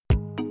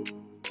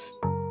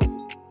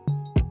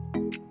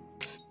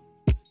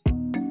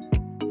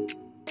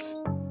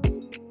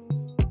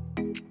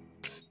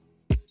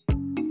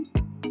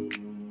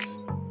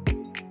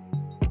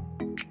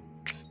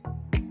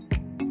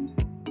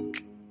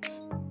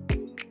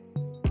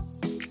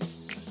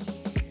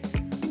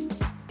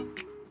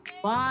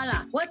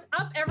Voila. What's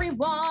up,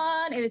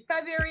 everyone? It is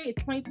February.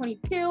 It's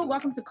 2022.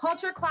 Welcome to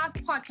Culture Class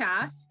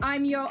Podcast.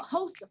 I'm your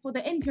host for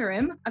the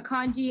interim,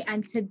 Akanji,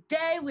 and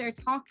today we're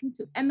talking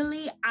to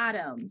Emily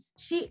Adams.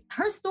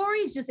 Her story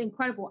is just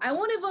incredible. I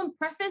won't even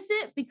preface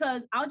it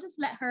because I'll just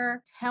let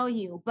her tell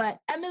you. But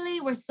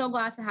Emily, we're so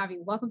glad to have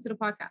you. Welcome to the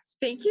podcast.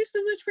 Thank you so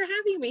much for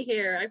having me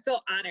here. I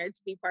feel honored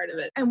to be part of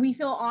it. And we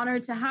feel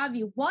honored to have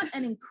you. What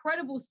an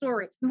incredible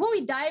story. Before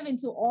we dive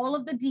into all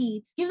of the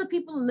deeds, give the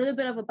people a little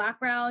bit of a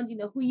background,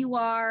 who you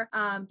are,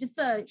 just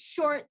a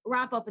short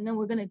wrap up, and then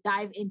we're going to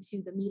dive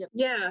into the meat of it.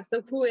 Yeah.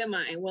 So who am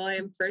I? Well, I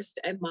am first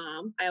a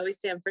mom. I always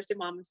say I'm first a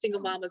mom. I'm a single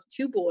mom of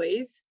two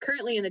boys,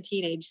 currently in the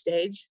teenage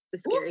stage.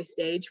 It's a scary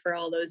stage for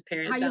all those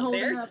parents out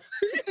there.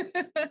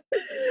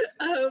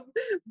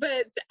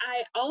 But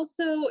I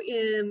also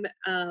am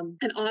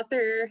an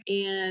author,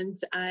 and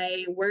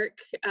I work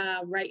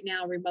right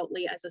now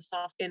remotely as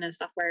in a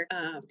software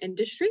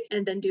industry,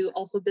 and then do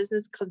also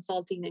business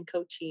consulting and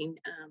coaching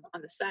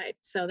on the side.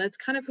 So that's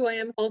kind of who I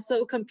am.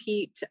 Also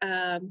compete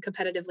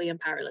competitively in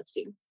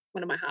powerlifting,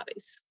 one of my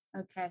hobbies.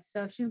 Okay,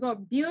 so she's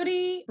got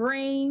beauty,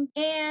 brains,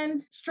 and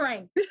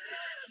strength.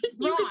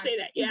 You could say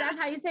that, yeah. That's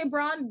how you say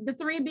brawn, the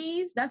 3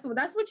 B's. That's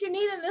what you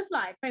need in this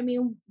life. I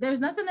mean, there's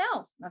nothing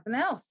else.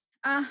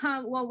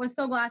 Well, we're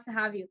so glad to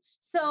have you.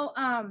 So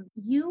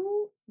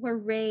you were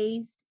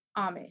raised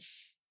Amish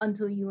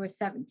until you were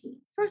 17.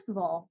 First of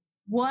all,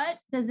 what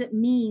does it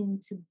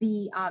mean to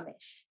be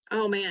Amish?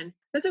 Oh, man.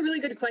 That's a really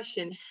good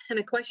question, and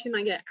a question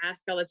I get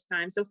asked all the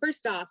time. So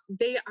first off,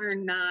 they are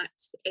not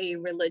a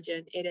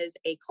religion. It is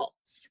a cult.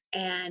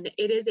 And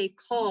it is a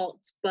cult,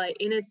 but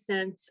in a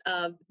sense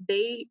of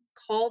they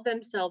call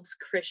themselves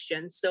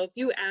Christians. So if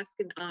you ask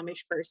an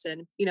Amish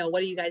person,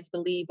 what do you guys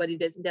believe? What do you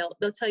guys,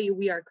 they'll tell you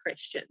we are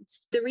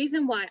Christians. The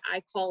reason why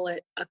I call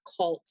it a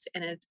cult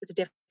and it's a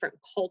different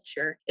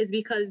culture is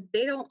because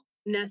they don't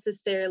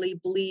necessarily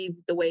believe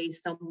the way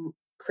some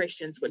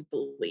Christians would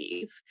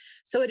believe.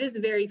 So it is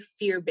very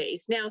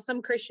fear-based. Now,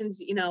 some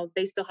Christians,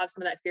 they still have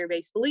some of that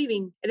fear-based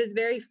believing. It is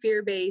very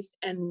fear-based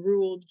and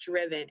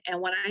rule-driven. And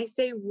when I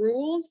say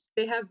rules,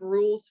 they have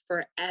rules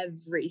for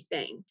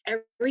everything.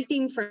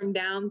 Everything from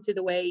down to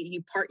the way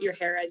you part your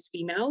hair as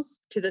females,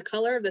 to the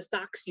color of the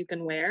socks you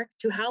can wear,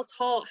 to how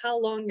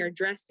long your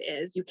dress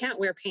is. You can't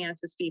wear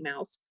pants as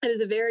females. It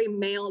is a very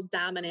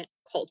male-dominant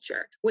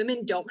culture.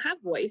 Women don't have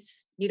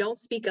voice. You don't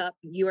speak up.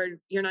 You're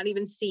not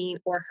even seen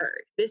or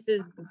heard. This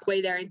is the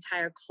way their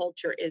entire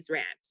culture is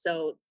ran.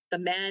 So the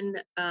men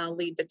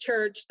lead the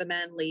church. The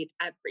men lead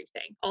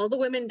everything. All the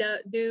women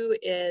do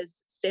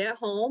is stay at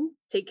home,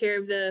 take care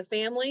of the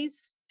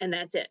families, and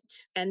that's it.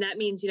 And that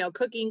means,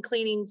 cooking,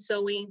 cleaning,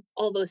 sewing,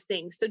 all those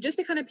things. So just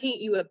to kind of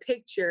paint you a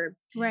picture,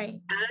 right?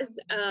 As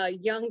a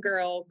young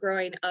girl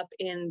growing up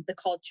in the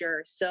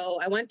culture. So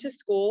I went to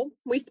school.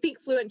 We speak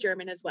fluent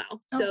German as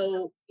well.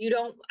 So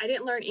I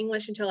didn't learn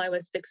English until I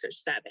was 6 or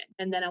 7.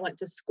 And then I went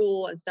to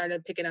school and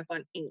started picking up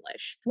on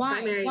English.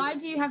 Why? Why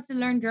do you have to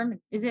learn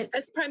German?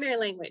 That's primary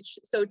language.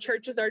 So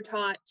churches are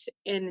taught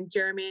in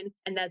German,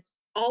 and that's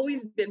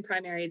always been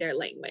primary their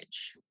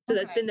language. So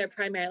that's been their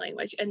primary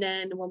language. And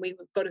then when we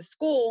go to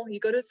school, you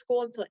go to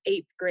school until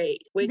 8th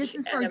grade. Which this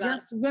is for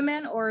just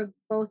women or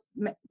both,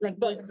 like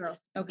boys and girls?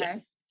 Okay.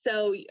 Yes.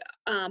 So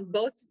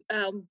both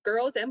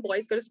girls and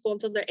boys go to school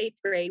until their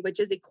 8th grade, which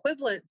is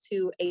equivalent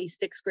to a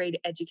 6th grade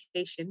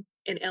education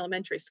in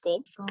elementary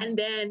school. And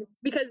then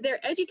because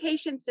their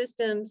education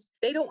systems,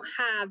 they don't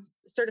have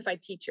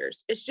certified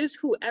teachers. It's just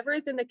whoever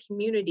is in the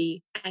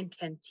community and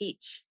can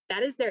teach.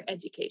 That is their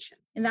education.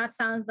 And that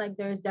sounds like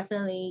there's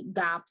definitely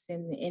gaps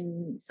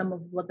in some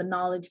of what the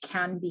knowledge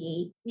can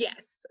be.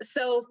 Yes.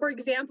 So for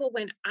example,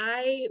 when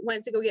I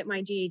went to go get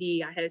my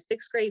GED, I had a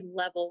 6th grade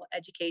level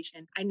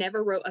education. I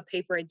never wrote a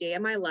paper a day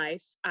in my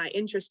life.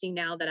 Interesting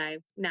now that I'm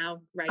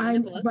now writing a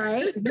book.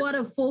 Right? What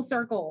a full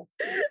circle.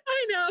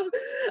 I know.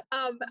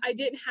 I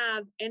didn't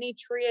have any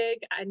trig,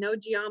 no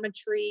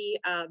geometry.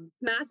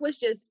 Math was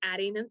just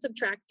adding and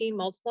subtracting,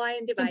 multiplying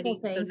and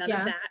dividing. Things, so none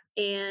of that.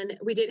 And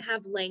we didn't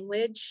have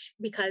language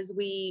because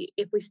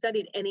if we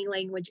studied any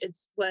language, it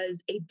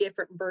was a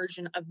different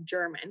version of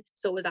German.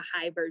 So it was a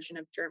high version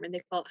of German.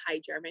 They call it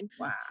High German.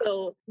 Wow.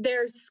 So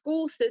their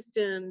school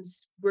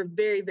systems were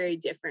very, very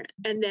different.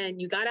 And then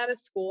you got out of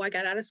school. I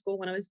got out of school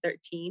when I was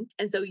 13.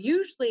 And so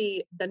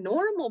usually the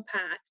normal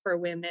path for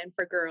women,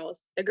 for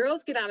girls, the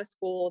girls get out of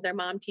school, their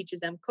mom teaches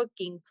them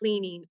cooking,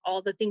 cleaning,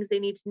 all the things they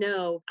need to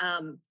know,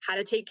 how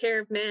to take care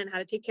of men, how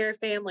to take care of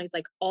families,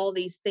 like all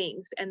these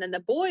things. And then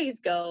the boys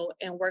go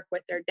and work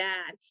with their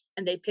dad,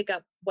 and they pick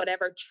up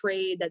whatever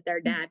trade that their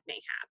dad may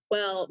have.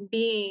 Well,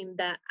 being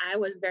that I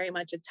was very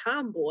much a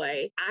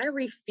tomboy, I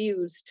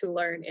refused to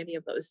learn any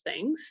of those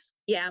things.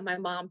 Yeah, my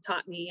mom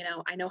taught me,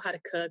 I know how to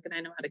cook and I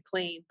know how to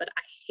clean, but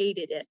I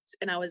hated it.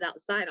 And I was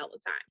outside all the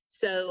time.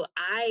 So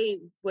I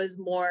was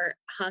more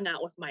hung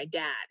out with my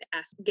dad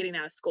after getting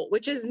out of school,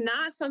 which is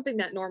not something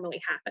that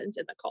normally happens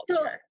in the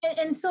culture.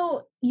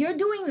 So you're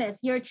doing this,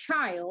 you're a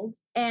child,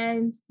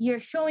 and you're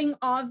showing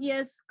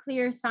obvious,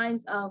 clear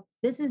signs of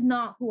this is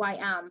not who I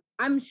am.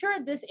 I'm sure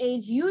at this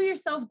age, you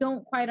yourself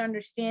don't quite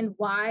understand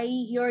why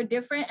you're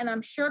different. And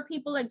I'm sure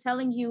people are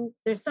telling you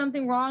there's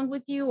something wrong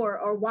with you,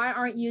 or why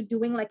aren't you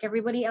doing like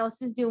everybody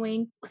else is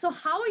doing? So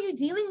how are you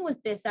dealing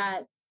with this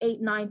at 8,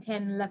 9,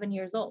 10, 11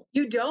 years old?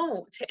 You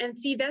don't. And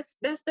see, that's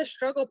the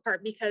struggle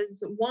part,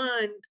 because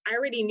one, I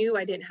already knew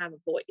I didn't have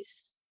a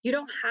voice. You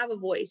don't have a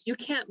voice. You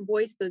can't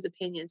voice those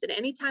opinions. And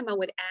anytime I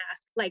would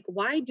ask, like,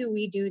 why do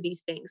we do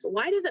these things?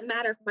 Why does it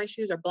matter if my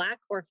shoes are black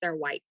or if they're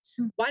white?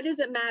 Why does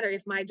it matter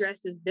if my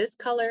dress is this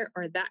color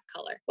or that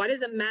color? Why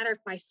does it matter if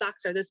my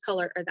socks are this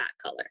color or that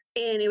color?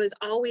 And it was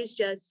always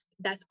just,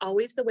 that's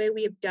always the way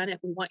we have done it.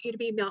 We want you to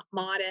be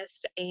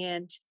modest,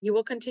 and you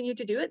will continue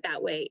to do it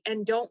that way.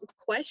 And don't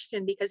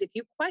question, because if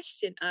you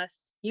question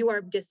us, you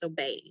are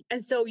disobeying.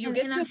 And so you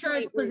get to I'm sure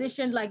it's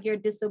positioned like you're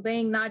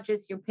disobeying not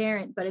just your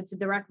parent, but it's a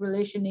direct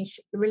relationship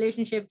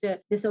to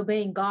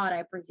disobeying God,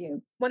 I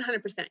presume.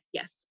 100%.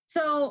 Yes.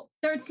 So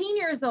 13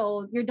 years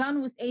old, you're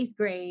done with 8th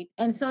grade.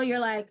 And so you're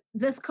like,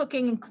 this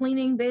cooking and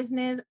cleaning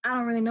business, I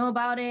don't really know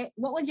about it.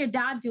 What was your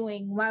dad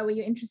doing? Why were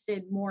you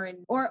interested more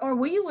in, or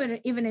were you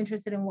even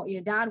interested in what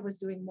your dad was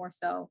doing more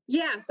so?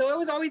 Yeah. So I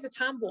was always a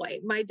tomboy.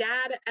 My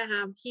dad,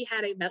 he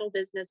had a metal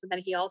business, and then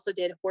he also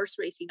did horse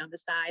racing on the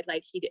side.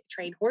 Like, he did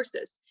train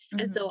horses.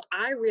 Mm-hmm. And so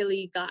I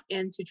really got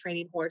into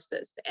training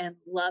horses and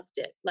loved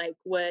it. Like,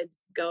 would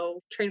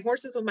go train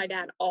horses with my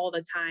dad all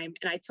the time.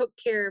 And I took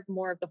care of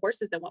more of the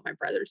horses than what my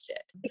brothers did,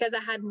 because I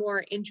had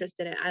more interest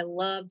in it. I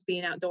loved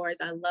being outdoors.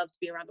 I loved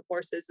being around the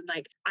horses. And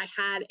like, I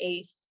had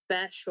a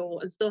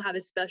special, and still have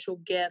a special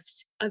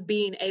gift of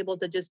being able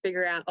to just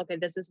figure out, okay,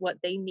 this is what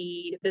they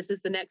need. This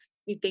is the next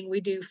thing we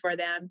do for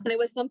them. And it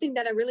was something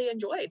that I really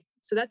enjoyed.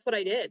 So that's what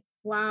I did.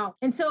 Wow.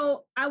 And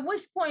so at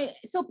which point,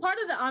 so part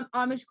of the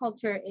Amish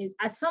culture is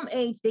at some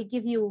age, they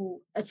give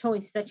you a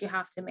choice that you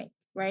have to make.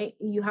 Right?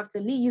 You have to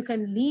leave. You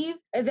can leave.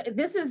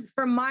 This is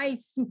from my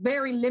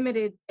very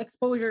limited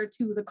exposure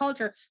to the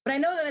culture. But I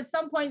know that at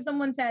some point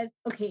someone says,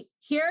 okay,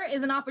 here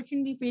is an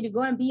opportunity for you to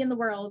go and be in the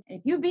world. And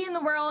if you be in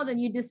the world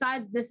and you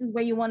decide this is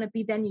where you want to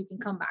be, then you can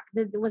come back.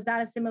 Was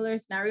that a similar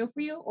scenario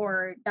for you?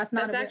 Or that's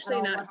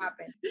actually not what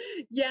happened?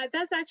 Yeah,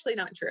 that's actually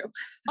not true.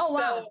 Oh, wow.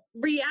 So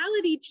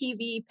reality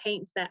TV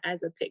paints that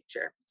as a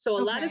picture. So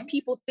a lot of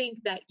people think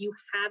that you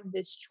have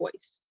this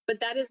choice, but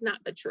that is not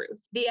the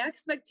truth. The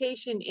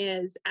expectation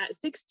is at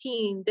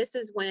 16, this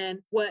is when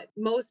what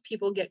most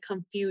people get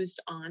confused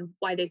on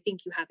why they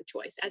think you have a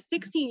choice. At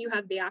 16, you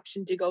have the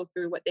option to go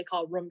through what they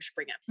call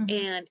rumspringen.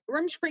 Mm-hmm. And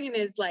rumspringen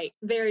is like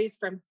varies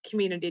from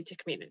community to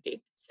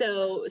community.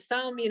 So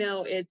some,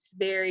 it's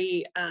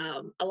very,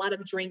 a lot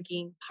of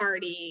drinking,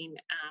 partying.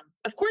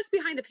 Of course,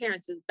 behind the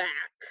parents is back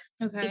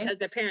because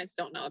their parents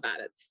don't know about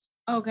it.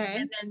 Okay.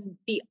 And then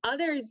the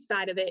other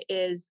side of it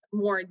is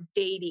more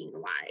dating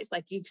wise.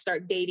 Like, you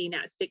start dating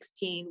at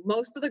 16.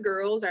 Most of the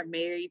girls are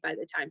married by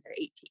the time they're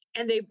 18.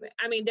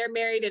 And they're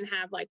married and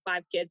have like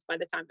 5 kids by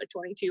the time they're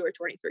 22 or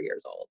 23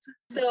 years old.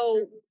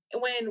 So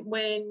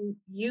when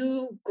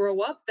you grow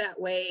up that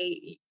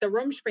way, the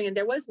rumspringen,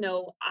 there was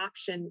no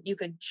option. You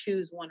could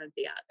choose one or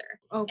the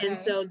other. Okay. And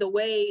so the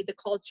way the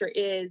culture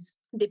is,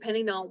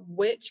 depending on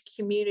which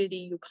community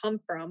you come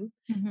from,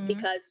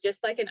 because just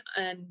like in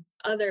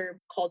other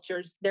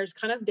cultures, there's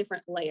kind of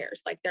different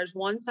layers. Like, there's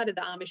one side of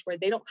the Amish where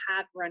they don't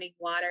have running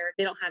water.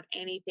 They don't have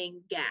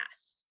anything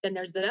gas. Then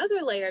there's the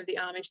other layer of the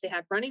Amish. They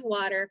have running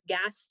water,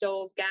 gas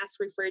stove, gas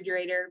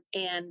refrigerator,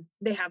 and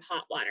they have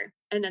hot water.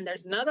 And then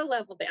there's another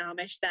level of the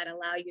Amish that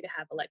allow you to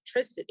have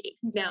electricity.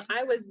 Okay. Now,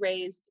 I was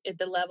raised at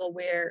the level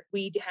where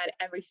we had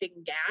everything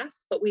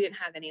gas, but we didn't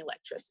have any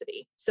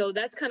electricity. So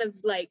that's kind of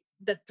like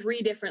the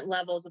 3 different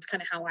levels of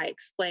kind of how I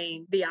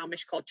explain the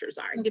Amish cultures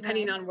are,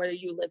 depending on where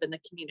you live in the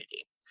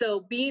community.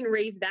 So being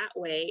raised that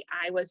way,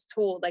 I was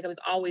told, like, I was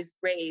always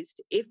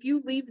raised, if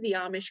you leave the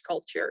Amish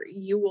culture,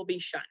 you will be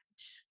shunned.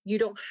 You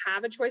don't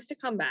have a choice to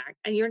come back,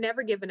 and you're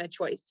never given a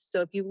choice.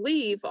 So if you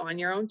leave on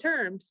your own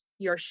terms,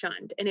 you're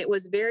shunned. And it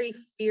was very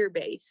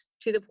fear-based,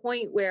 to the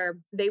point where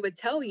they would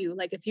tell you,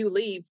 like, if you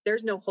leave,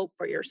 there's no hope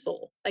for your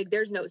soul. Like,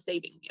 there's no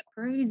saving you.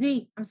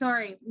 Crazy. I'm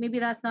sorry. Maybe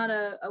that's not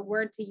a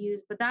word to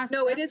use, but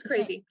it is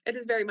crazy. It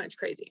is very much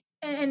crazy.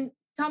 And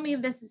tell me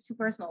if this is too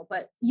personal,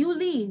 but you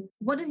leave.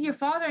 What does your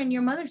father and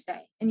your mother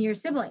say, and your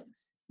siblings?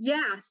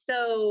 Yeah.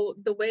 So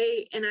the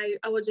way, and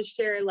I will just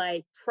share,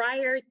 like,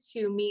 prior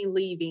to me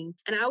leaving,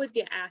 and I always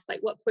get asked,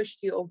 like, what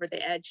pushed you over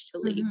the edge to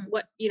leave?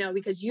 What,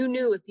 because you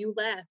knew if you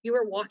left, you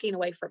were walking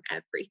away from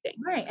everything.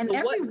 Right. And so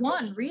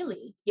everyone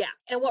really. Yeah.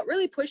 And what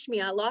really pushed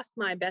me, I lost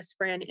my best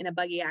friend in a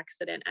buggy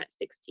accident at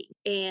 16.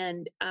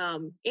 And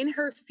in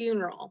her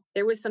funeral,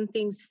 there was some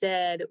things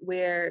said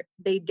where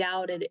they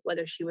doubted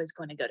whether she was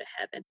going to go to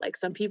heaven. Like,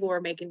 some people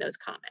were making those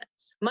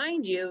comments.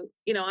 Mind you,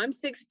 I'm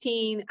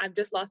 16. I've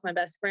just lost my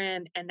best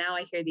friend. And now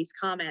I hear these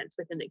comments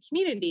within the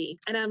community,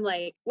 and I'm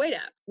like, wait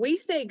up. We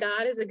say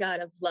God is a God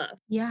of love.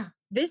 Yeah.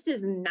 this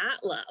is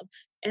not love.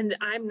 And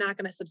I'm not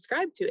going to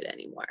subscribe to it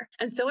anymore.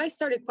 And so I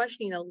started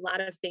questioning a lot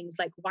of things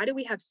like, why do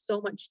we have so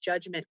much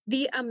judgment?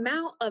 The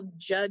amount of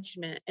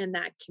judgment in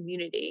that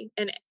community.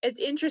 And it's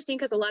interesting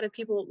because a lot of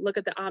people look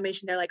at the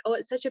Amish and they're like, oh,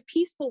 it's such a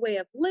peaceful way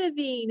of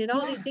living and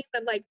all these things.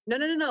 I'm like,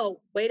 no,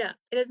 wait up.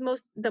 It is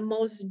the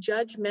most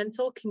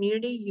judgmental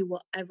community you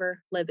will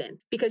ever live in,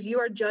 because you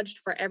are judged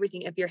for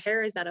everything. If your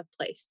hair is out of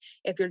place,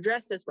 if your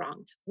dress is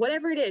wrong,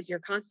 whatever it is, you're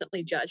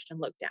constantly judged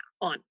and looked down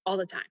on all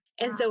the time.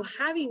 And so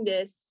having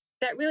this,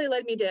 that really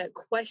led me to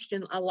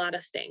question a lot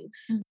of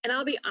things. And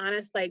I'll be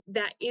honest, like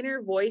that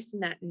inner voice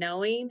and that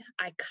knowing,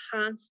 I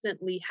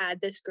constantly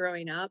had this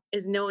growing up,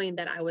 is knowing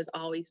that I was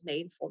always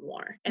made for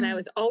more. And I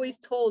was always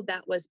told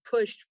that was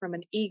pushed from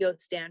an ego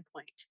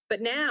standpoint. But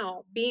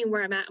now, being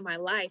where I'm at in my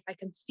life, I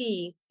can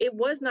see it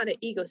was not an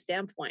ego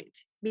standpoint,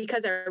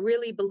 because I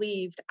really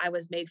believed I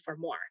was made for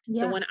more.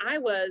 So when I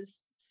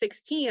was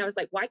 16, I was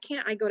like, why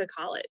can't I go to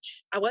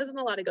college? I wasn't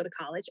allowed to go to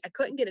college. I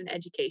couldn't get an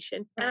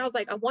education. And I was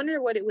like, I wonder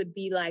what it would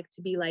be like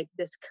to be like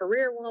this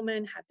career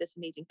woman, have this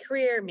amazing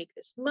career, make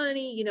this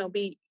money,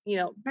 be,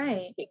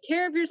 take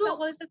care of yourself.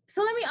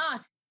 So let me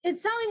ask,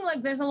 it's sounding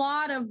like there's a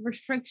lot of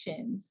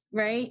restrictions,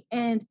 right?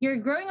 And you're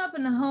growing up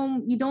in a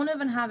home, you don't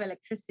even have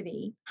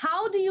electricity.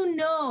 How do you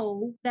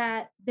know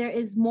that there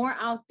is more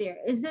out there?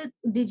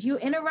 Did you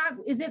interact?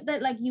 Is it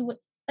that like you would,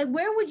 like,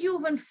 where would you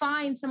even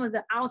find some of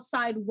the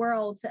outside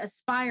world to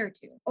aspire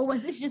to? Or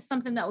was this just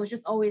something that was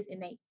just always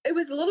innate? It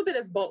was a little bit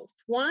of both.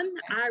 One,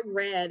 I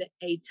read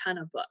a ton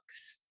of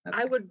books.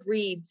 I would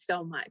read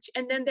so much.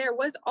 And then there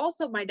was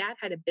also, my dad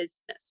had a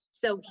business.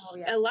 So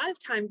a lot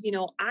of times,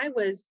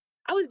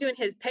 I was doing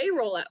his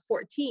payroll at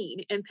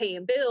 14 and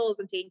paying bills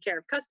and taking care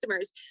of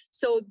customers.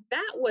 So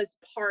that was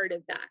part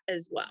of that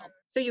as well.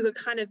 So you could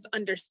kind of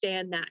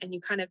understand that, and you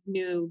kind of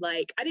knew,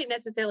 like, I didn't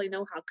necessarily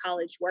know how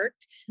college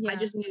worked. I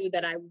just knew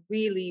that I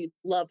really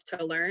loved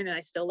to learn, and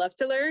I still love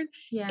to learn.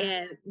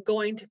 And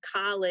going to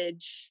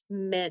college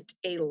meant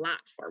a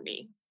lot for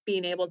me,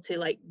 being able to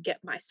like get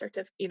my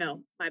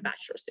my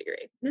bachelor's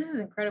degree. This is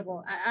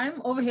incredible.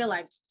 I'm over here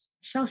like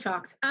shell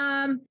shocked.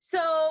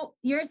 So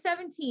you're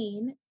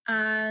 17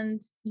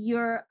 and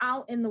you're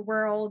out in the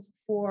world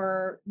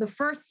for the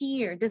first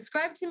year.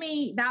 Describe to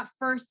me that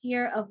first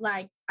year of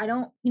like, I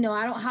don't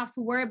have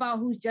to worry about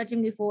who's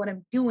judging me for what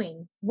I'm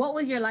doing. What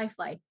was your life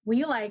like? Were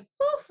you like,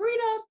 oh,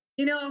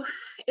 freedom?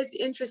 It's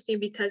interesting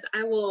because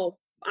I will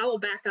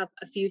back up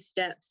a few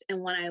steps.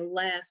 And when I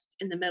left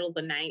in the middle of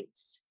the night,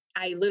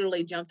 I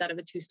literally jumped out of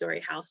a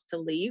 2-story house to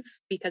leave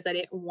because I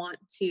didn't want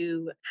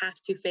to have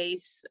to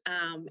face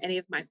any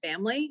of my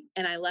family.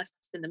 And I left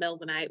in the middle of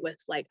the night with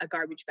like a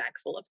garbage bag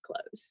full of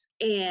clothes.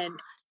 And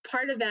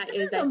part of that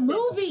is a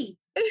movie.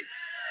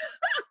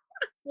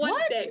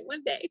 One day.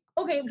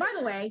 Okay, by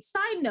the way,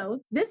 side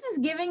note, this is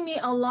giving me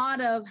a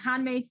lot of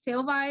Handmaid's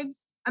Tale vibes.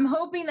 I'm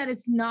hoping that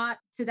it's not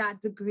to that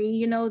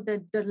degree,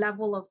 the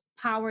level of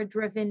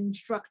power-driven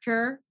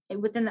structure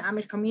within the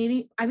Amish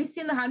community. Have you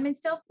seen The Handmaid's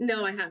Tale?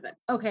 No, I haven't.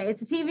 Okay,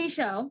 it's a TV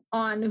show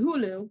on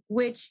Hulu,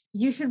 which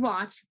you should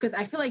watch because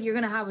I feel like you're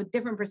going to have a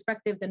different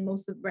perspective than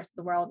most of the rest of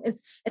the world.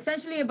 It's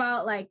essentially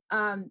about like,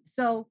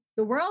 so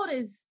the world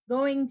is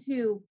going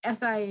to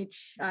SHI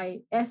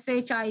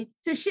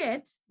to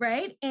shit,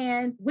 right?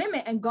 And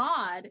women, and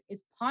God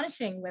is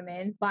punishing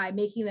women by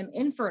making them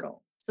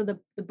infertile. So the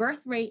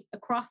birth rate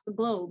across the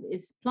globe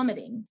is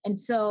plummeting. And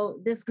so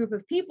this group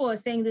of people are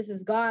saying this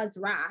is God's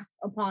wrath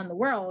upon the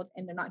world,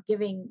 and they're not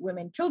giving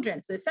women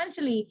children. So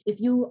essentially, if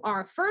you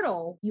are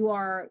fertile,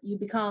 you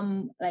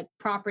become like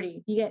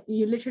property.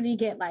 You literally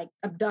get like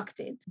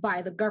abducted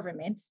by the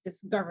government,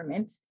 this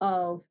government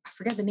of, I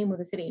forget the name of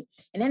the city.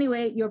 And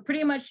anyway, you're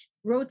pretty much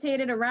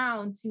rotated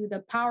around to the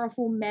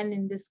powerful men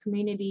in this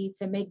community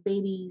to make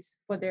babies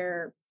for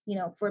their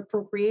for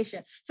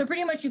procreation. So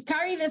pretty much you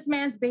carry this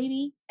man's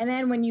baby, and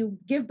then when you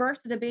give birth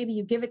to the baby,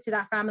 you give it to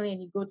that family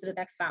and you go to the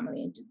next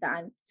family and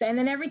done. So, and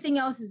then everything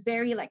else is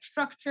very like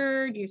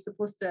structured. You're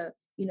supposed to,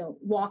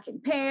 walk in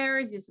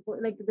pairs. You're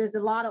supposed, like, there's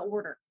a lot of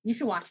order. You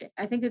should watch it.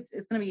 I think it's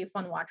going to be a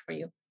fun watch for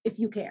you if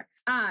you care.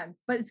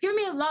 But it's giving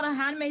me a lot of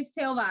Handmaid's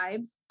Tale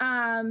vibes.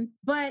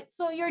 But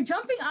so you're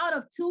jumping out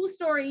of 2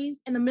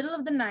 stories in the middle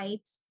of the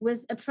night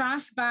with a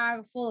trash bag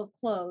full of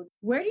clothes.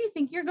 Where do you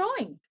think you're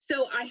going?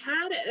 So I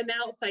had an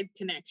outside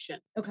connection.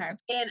 Okay.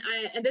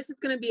 And this is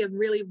going to be a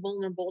really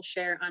vulnerable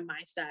share on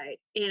my side.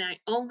 And I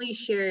only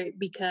share it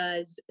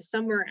because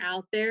somewhere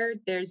out there,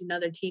 there's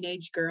another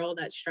teenage girl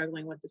that's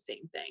struggling with the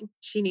same thing.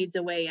 She needs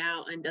a way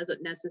out and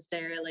doesn't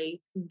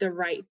necessarily the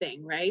right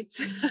thing, right?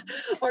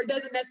 Or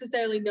doesn't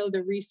necessarily know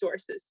the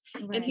resources.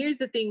 Right. And here's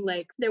the thing,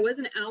 like, there was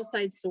an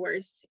outside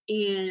source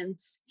and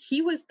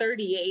he was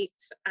 38,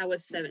 I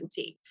was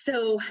 17.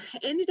 So I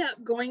ended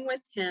up going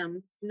with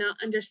him, not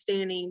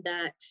understanding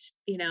that,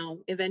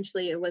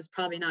 eventually it was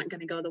probably not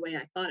going to go the way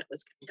I thought it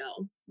was going to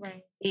go.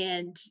 Right.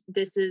 And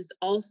this is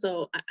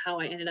also how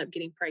I ended up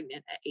getting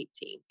pregnant at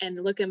 18.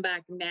 And looking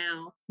back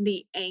now,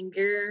 the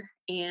anger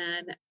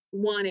and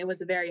one, it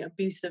was a very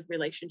abusive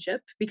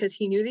relationship because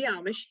he knew the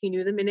Amish, he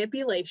knew the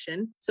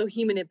manipulation. So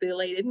he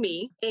manipulated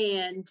me.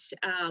 And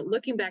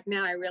looking back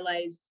now, I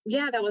realize,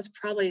 yeah, that was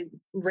probably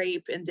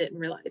rape and didn't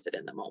realize it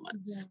in the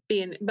moment.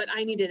 But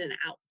I needed an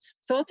out.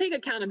 So I'll take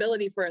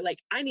accountability for like,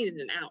 I needed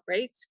an out,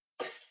 right?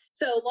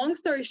 So long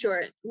story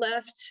short,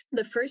 left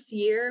the first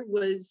year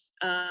was,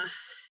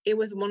 it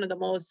was one of the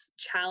most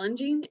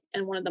challenging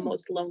and one of the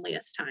most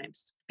loneliest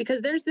times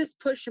because there's this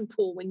push and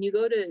pull when you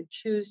go to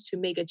choose to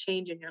make a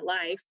change in your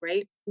life,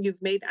 right?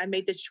 I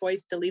made this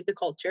choice to leave the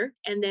culture.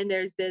 And then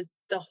there's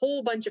the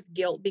whole bunch of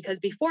guilt because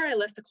before I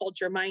left the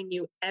culture, mind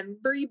you,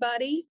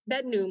 everybody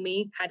that knew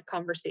me had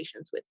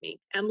conversations with me.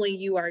 Emily,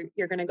 you're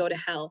going to go to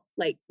hell.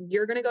 Like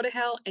you're going to go to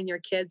hell and your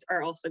kids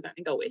are also going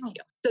to go with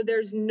you. So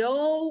there's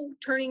no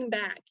turning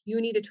back. You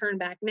need to turn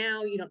back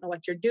now. You don't know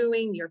what you're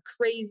doing. You're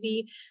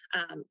crazy.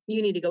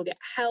 You need to go get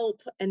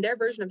help. And their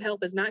version of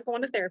help is not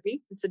going to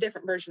therapy. It's a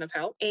different version of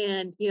help.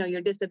 And,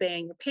 you're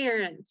disobeying your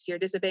parents, you're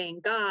disobeying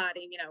God.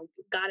 And,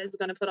 God is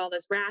going to put all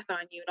this wrath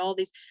on you and all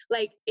these,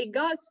 like it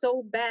got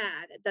so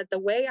bad that the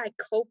way I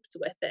coped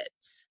with it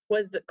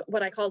was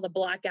what I call the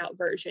blackout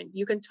version.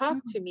 You can talk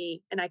to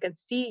me and I can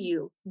see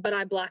you, but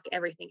I block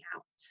everything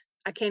out.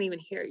 I can't even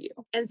hear you.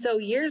 And so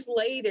years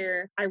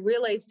later, I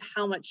realized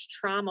how much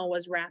trauma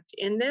was wrapped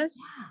in this.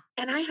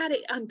 And I had to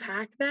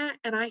unpack that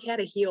and I had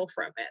to heal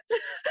from it.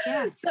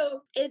 Yes.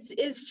 So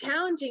it's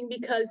challenging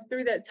because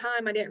through that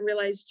time, I didn't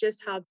realize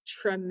just how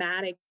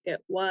traumatic it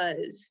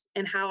was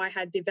and how I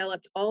had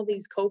developed all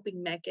these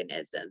coping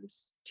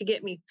mechanisms to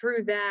get me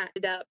through that.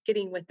 Ended up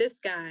getting with this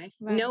guy,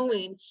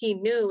 knowing he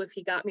knew if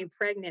he got me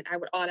pregnant, I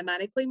would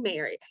automatically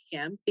marry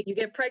him. If you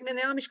get pregnant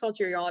in the Amish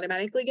culture, you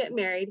automatically get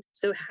married.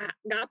 So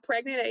got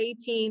pregnant at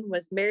 18,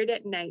 was married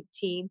at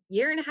 19.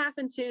 Year and a half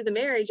into the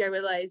marriage, I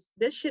realized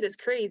this shit is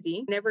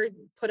crazy. Never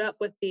put up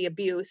with the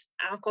abuse,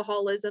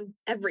 alcoholism,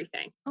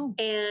 everything.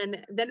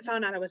 And then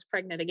found out I was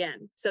pregnant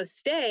again. So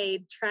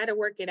stayed, tried to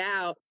work it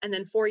out. And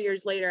then 4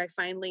 years later, I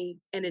finally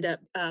ended up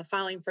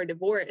filing for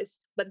divorce.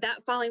 But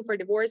that filing for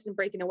divorce and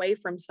breaking away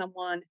from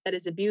someone that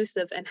is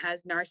abusive and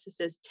has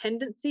narcissist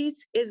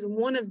tendencies is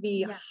one of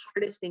the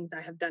hardest things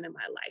I have done in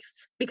my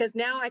life. Because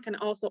now I can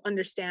also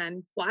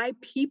understand why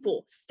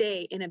people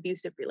stay in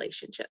abusive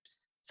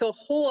relationships. So a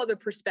whole other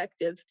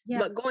perspective,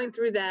 but going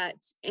through that.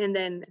 And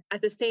then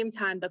at the same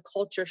time, the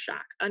culture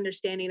shock,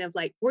 understanding of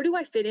like, where do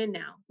I fit in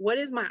now? What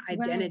is my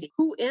identity?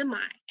 Who am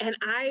I? And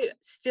I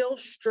still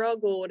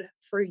struggled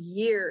for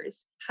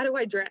years. How do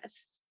I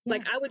dress?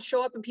 Like I would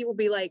show up and people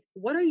be like,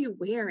 what are you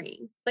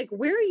wearing? Like,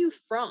 where are you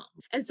from?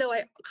 And so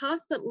I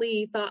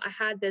constantly thought I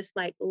had this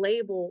like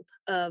label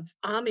of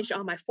Amish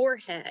on my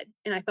forehead.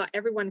 And I thought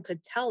everyone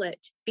could tell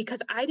it because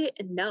I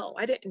didn't know.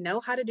 I didn't know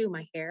how to do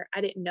my hair.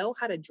 I didn't know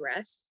how to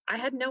dress. I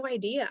had no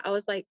idea. I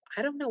was like,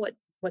 I don't know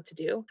what to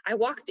do. I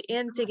walked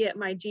in to get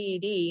my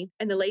GED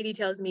and the lady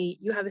tells me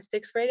you have a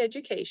 6th grade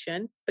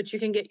education, but you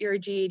can get your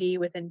GED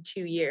within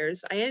 2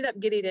 years. I ended up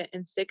getting it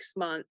in 6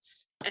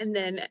 months. And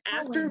then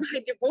after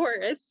my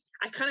divorce,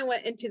 I kind of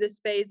went into this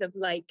phase of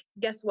like,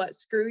 guess what?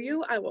 Screw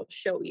you. I will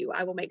show you.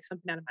 I will make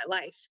something out of my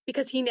life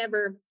because he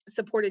never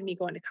supported me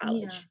going to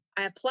college.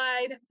 I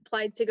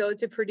applied to go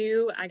to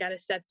Purdue. I got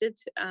accepted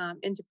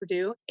into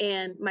Purdue.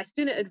 And my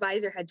student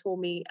advisor had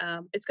told me,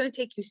 it's going to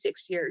take you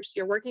 6 years.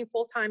 You're working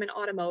full time in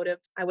automotive.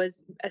 I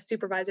was a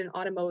supervisor in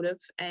automotive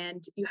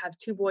and you have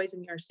 2 boys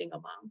and you're a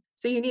single mom.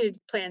 So you need to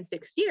plan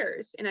 6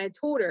 years. And I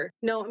told her,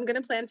 no, I'm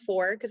going to plan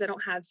 4 because I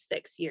don't have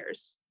 6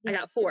 years. I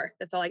got 4.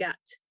 That's all I got.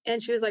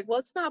 And she was like, well,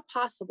 it's not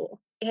possible.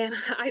 And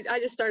I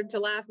just started to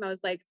laugh and I was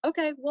like,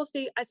 okay, we'll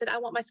see. I said, I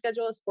want my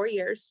schedule as 4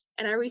 years.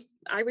 And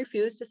I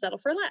refused to settle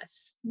for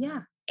less.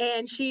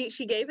 And she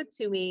gave it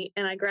to me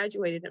and I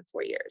graduated in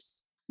 4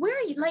 years. Where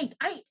are you? Like,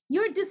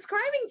 you're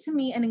describing to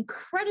me an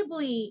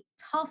incredibly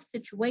tough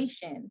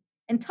situation.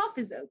 And tough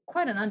is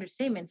quite an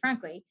understatement,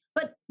 frankly.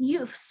 But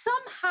you're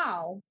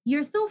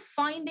still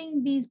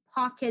finding these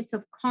pockets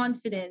of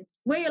confidence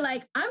where you're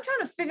like, I'm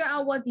trying to figure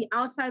out what the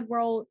outside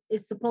world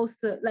is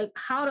supposed to, like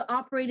how to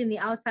operate in the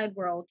outside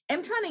world.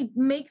 I'm trying to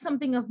make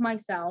something of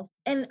myself.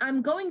 And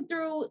I'm going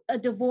through a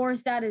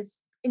divorce that is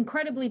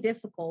incredibly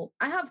difficult.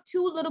 I have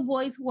 2 little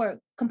boys who are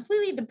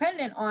completely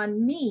dependent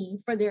on me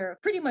for their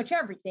pretty much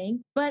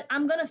everything, but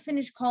I'm going to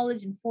finish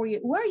college in 4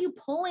 years. Where are you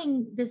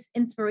pulling this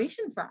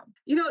inspiration from?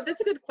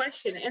 That's a good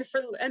question.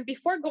 And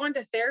before going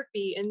to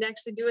therapy and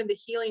actually doing the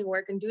healing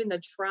work and doing the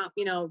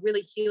trauma,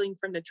 really healing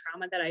from the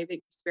trauma that I've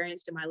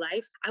experienced in my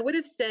life, I would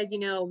have said,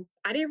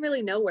 I didn't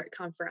really know where it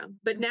come from,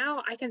 but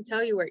now I can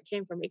tell you where it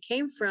came from. It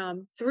came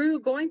from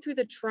going through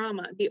the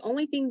trauma. The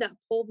only thing that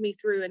pulled me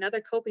through,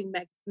 another coping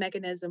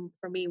mechanism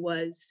for me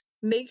was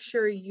make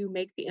sure you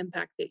make the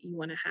impact that you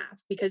want to have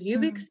because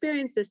you've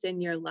experienced this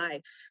in your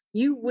life.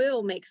 You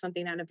will make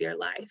something out of your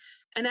life.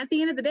 And at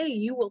the end of the day,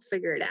 you will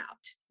figure it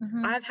out.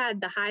 I've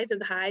had the highs of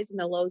the highs and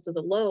the lows of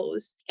the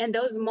lows. And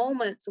those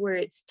moments where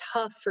it's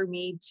tough for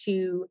me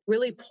to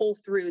really pull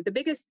through the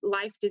biggest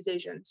life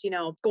decisions,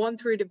 going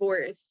through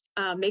divorce,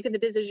 making the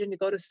decision to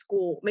go to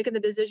school, making the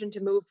decision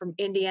to move from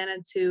Indiana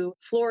to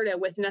Florida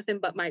with nothing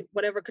but my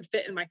whatever could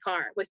fit in my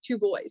car with 2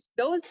 boys.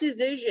 Those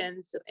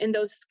decisions in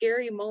those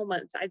scary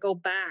moments, I go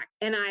back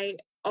and I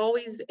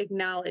always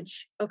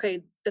acknowledge,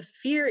 okay, the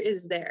fear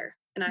is there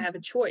and I have a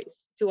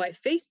choice. Do I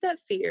face that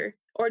fear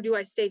or do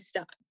I stay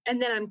stuck?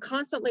 And then I'm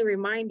constantly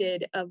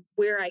reminded of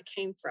where I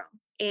came from.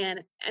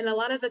 And a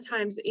lot of the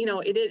times,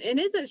 it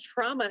is a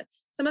trauma.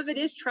 Some of it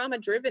is trauma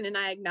driven. And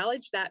I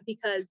acknowledge that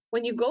because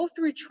when you go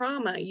through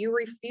trauma, you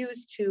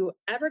refuse to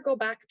ever go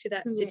back to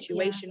that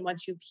situation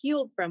once you've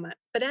healed from it.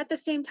 But at the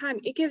same time,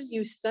 it gives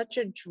you such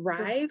a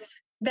drive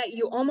that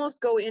you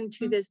almost go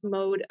into this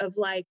mode of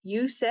like,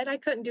 you said I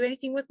couldn't do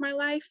anything with my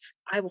life.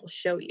 I will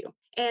show you.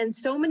 And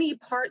so many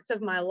parts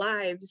of my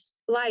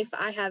life,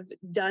 I have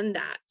done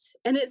that.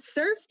 And it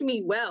served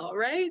me well,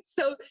 right?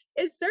 So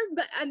it served,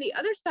 but on the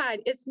other side,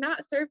 it's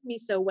not served me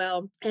so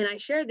well. And I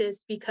share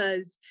this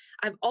because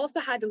I've also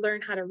had to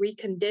learn how to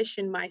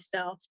recondition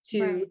myself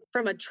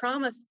from a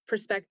trauma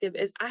perspective,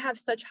 is I have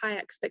such high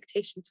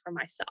expectations for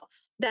myself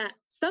that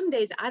some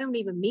days I don't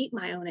even meet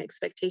my own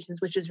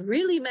expectations, which is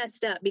really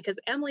messed up because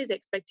Emily's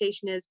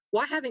expectation is,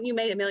 why haven't you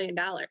made $1 million?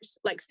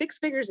 Like 6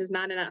 figures is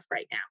not enough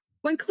right now.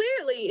 When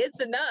clearly it's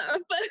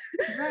enough.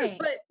 Right.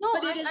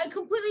 I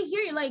completely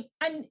hear you. Like,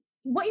 and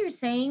what you're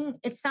saying,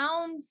 it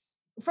sounds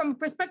from a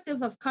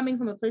perspective of coming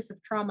from a place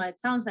of trauma,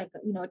 it sounds like,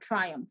 a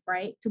triumph,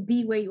 right? To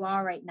be where you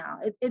are right now.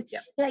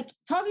 Like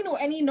talking to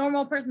any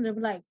normal person, they'll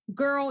be like,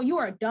 girl, you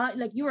are done.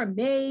 Like you are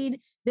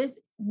made this.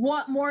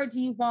 What more do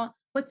you want?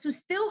 But to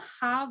still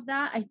have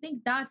that, I think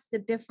that's the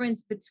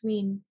difference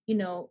between,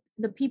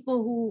 the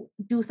people who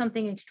do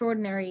something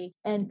extraordinary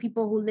and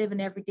people who live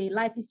in everyday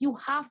life, is you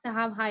have to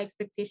have high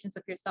expectations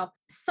of yourself.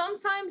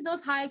 Sometimes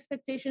those high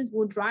expectations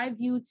will drive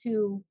you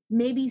to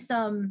maybe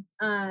some,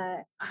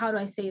 how do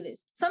I say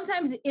this?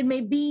 Sometimes it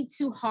may be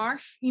too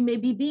harsh. You may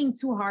be being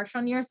too harsh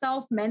on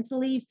yourself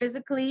mentally,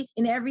 physically,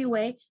 in every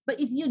way. But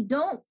if you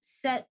don't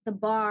set the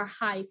bar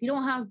high, if you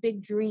don't have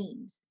big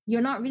dreams,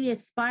 you're not really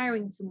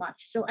aspiring too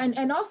much. So,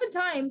 and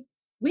oftentimes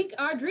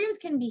our dreams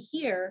can be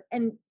here.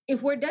 And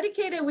if we're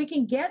dedicated, we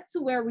can get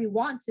to where we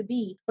want to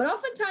be. But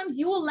oftentimes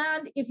you will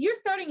land, if you're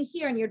starting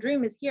here and your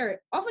dream is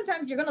here,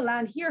 oftentimes you're going to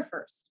land here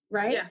first,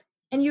 right? Yeah.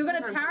 And you're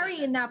going to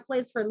tarry in that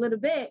place for a little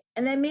bit.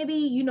 And then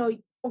maybe,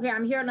 okay,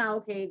 I'm here now.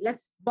 Okay,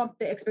 let's bump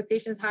the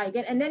expectations high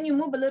again. And then you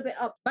move a little bit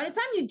up. By the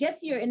time you get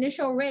to your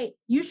initial rate,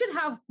 you should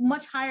have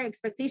much higher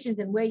expectations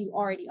than where you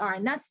already are.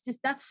 And that's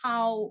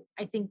how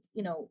I think,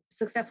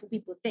 successful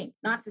people think.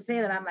 Not to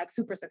say that I'm like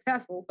super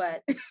successful,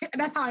 but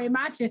that's how I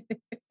imagine.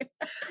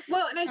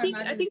 Well, and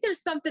I think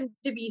there's something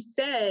to be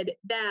said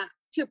that,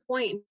 to a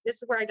point, this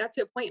is where I got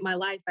to a point in my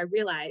life, I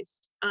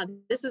realized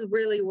this is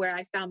really where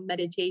I found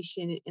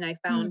meditation and I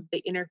found the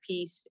inner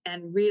peace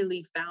and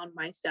really found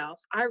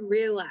myself. I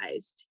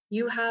realized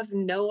you have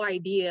no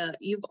idea.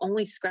 You've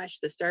only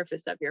scratched the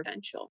surface of your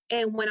potential.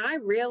 And when I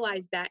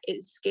realized that,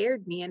 it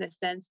scared me in a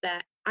sense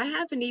that I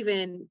haven't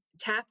even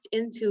tapped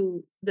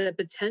into the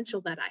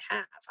potential that I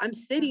have. I'm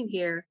sitting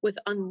here with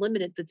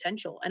unlimited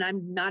potential and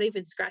I'm not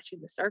even scratching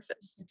the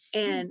surface.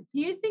 And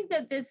do you think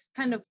that this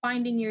kind of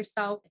finding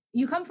yourself,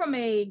 you come from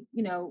a,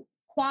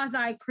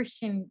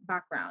 quasi-Christian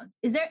background.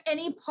 Is there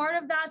any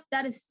part of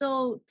that is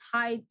still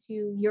tied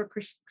to your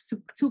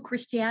to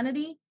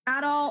Christianity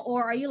at all?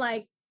 Or are you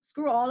like,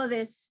 screw all of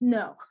this?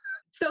 No.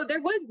 So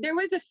there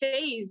was a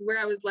phase where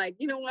I was like,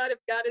 you know what, if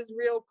God is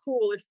real,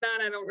 cool. If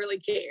not, I don't really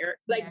care.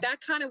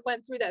 That kind of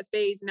went through that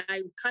phase. And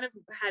I kind of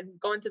had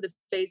gone to the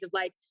phase of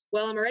like,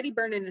 well, I'm already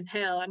burning in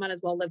hell. I might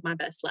as well live my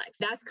best life.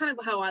 That's kind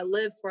of how I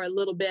lived for a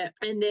little bit.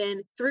 And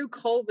then through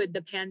COVID,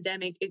 the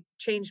pandemic, it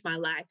changed my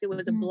life. It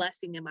was a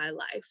blessing in my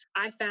life.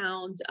 I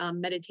found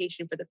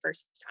meditation for the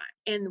first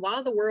time. And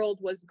while the world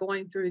was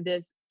going through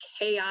this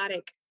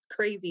chaotic,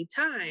 crazy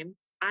time,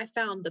 I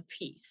found the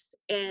peace.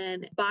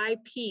 And by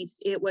peace,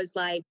 it was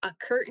like a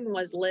curtain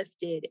was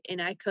lifted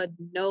and I could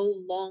no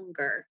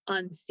longer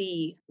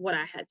unsee what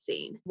I had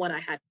seen, what I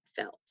had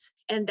felt.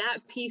 And that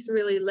piece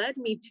really led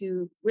me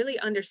to really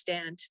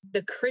understand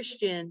the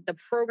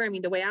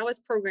programming, the way I was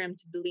programmed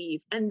to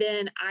believe. And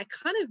then I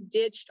kind of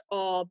ditched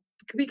all,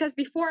 because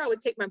before I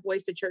would take my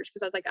boys to church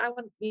because I was like, I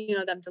want,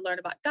 them to learn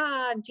about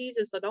God,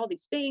 Jesus, and all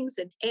these things.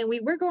 And we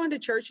were going to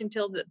church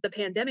until the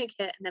pandemic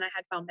hit. And then I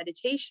had found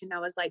meditation. I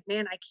was like,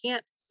 man, I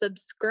can't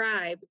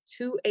subscribe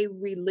to a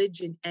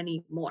religion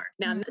anymore.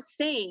 Now, I'm not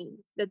saying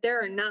that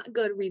there are not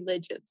good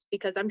religions,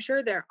 because I'm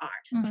sure there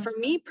are. For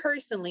me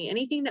personally,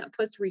 anything that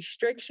puts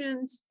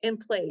restrictions in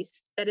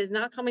place that is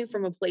not coming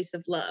from a place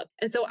of love.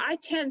 And so I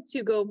tend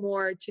to go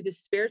more to the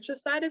spiritual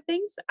side of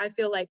things. I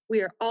feel like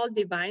we are all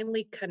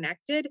divinely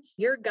connected.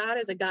 Your God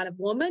is a God of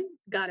woman,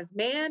 God of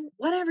man,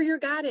 whatever your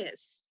God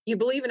is. You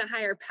believe in a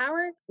higher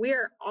power. We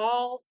are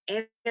all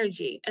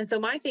energy. And so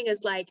my thing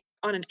is like,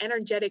 on an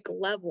energetic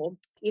level,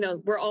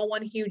 we're all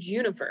one huge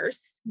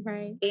universe.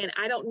 Right. And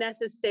I don't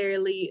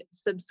necessarily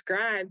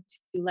subscribe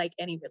to like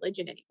any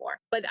religion anymore.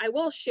 But I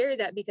will share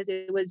that because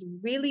it was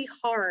really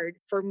hard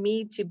for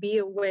me to be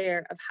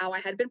aware of how I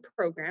had been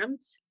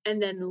programmed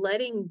and then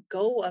letting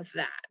go of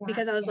that,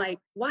 because I was like,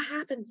 what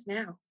happens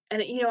now?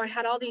 And, I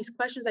had all these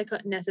questions I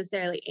couldn't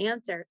necessarily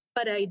answer,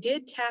 but I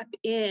did tap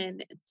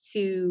in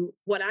to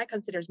what I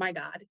consider is my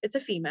God. It's a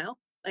female.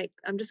 Like,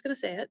 I'm just going to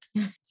say it.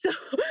 So,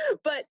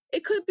 but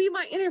it could be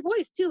my inner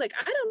voice too. Like,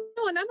 I don't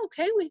know. And I'm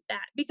okay with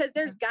that because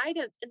there's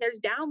guidance and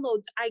there's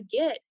downloads I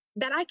get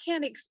that I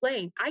can't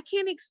explain. I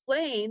can't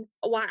explain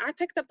why I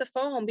picked up the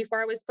phone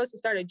before I was supposed to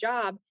start a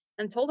job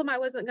and told them I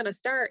wasn't going to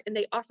start. And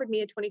they offered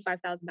me a $25,000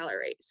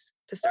 raise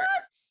to start.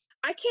 What?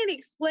 I can't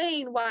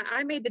explain why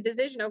I made the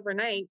decision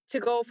overnight to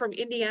go from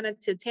Indiana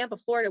to Tampa,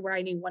 Florida, where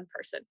I knew one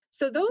person.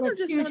 So those are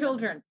just two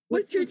children.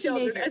 With two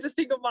children as a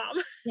single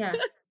mom. Yeah.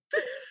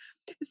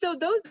 So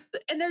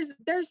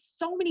there's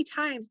so many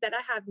times that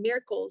I have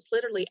miracles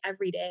literally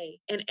every day,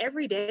 and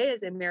every day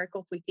is a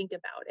miracle if we think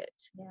about it.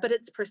 Yeah. But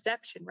it's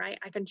perception, right?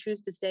 I can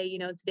choose to say,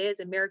 today is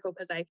a miracle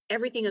because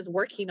everything is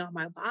working on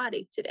my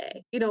body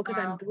today, because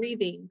I'm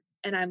breathing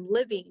and I'm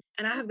living,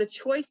 and I have the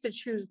choice to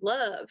choose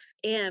love.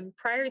 And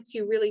prior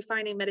to really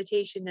finding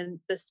meditation and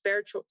the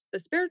spiritual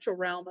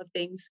realm of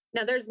things,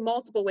 now there's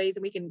multiple ways,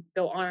 and we can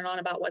go on and on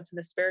about what's in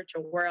the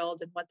spiritual world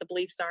and what the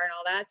beliefs are and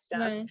all that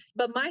stuff. Right.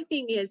 But my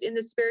thing is, in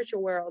the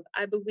spiritual world,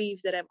 I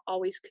believe that I'm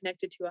always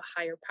connected to a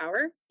higher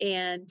power,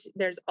 and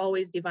there's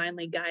always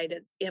divinely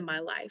guided in my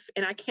life.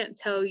 And I can't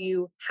tell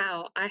you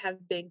how I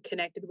have been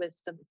connected with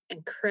some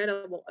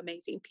incredible,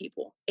 amazing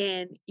people.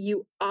 And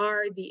you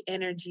are the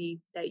energy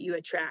that you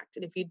attract.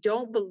 And if you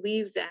don't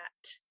believe that,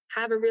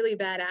 have a really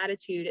bad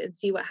attitude and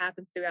see what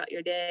happens throughout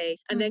your day.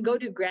 And then go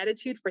do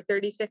gratitude for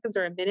 30 seconds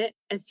or a minute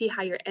and see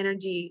how your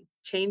energy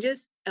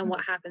changes and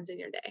what happens in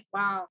your day.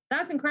 Wow,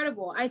 that's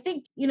incredible. I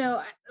think,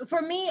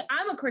 for me,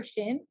 I'm a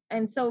Christian.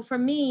 And so for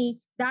me,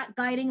 that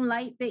guiding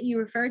light that you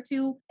refer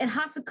to, it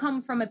has to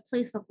come from a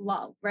place of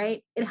love,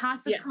 right? It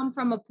has to come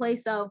from a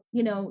place of,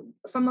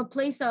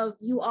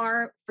 you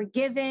are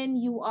forgiven.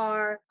 You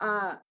are,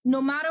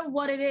 no matter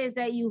what it is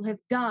that you have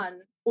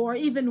done or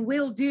even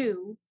will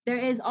do, there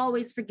is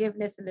always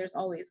forgiveness and there's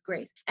always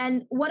grace.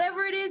 And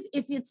whatever it is,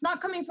 if it's not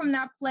coming from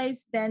that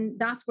place, then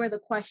that's where the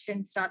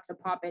questions start to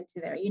pop into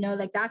there.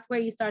 That's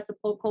where you start to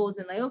poke holes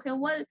and okay,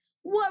 what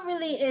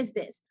really is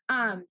this?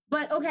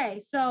 But okay,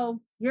 so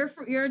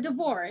you're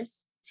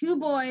divorced, 2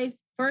 boys,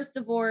 first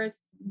divorce,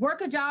 work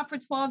a job for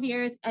 12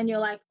 years, and you're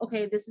like,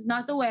 okay, this is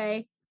not the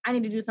way. I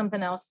need to do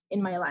something else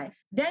in my life.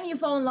 Then you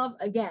fall in love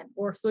again,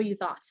 or so you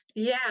thought.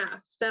 Yeah.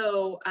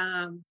 So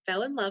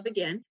fell in love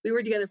again. We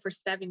were together for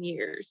 7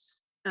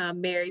 years,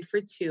 married for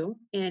 2.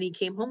 And he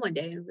came home one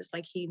day and was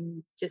like, he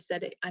just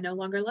said, I no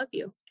longer love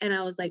you. And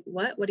I was like,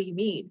 what? What do you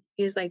mean?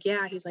 He was like,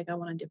 yeah. He's like, I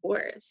want a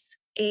divorce.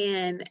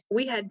 And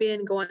we had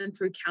been going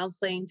through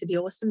counseling to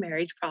deal with some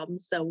marriage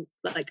problems. So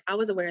I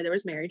was aware there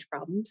was marriage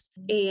problems.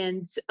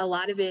 And a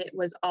lot of it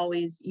was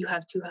always, you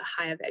have too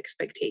high of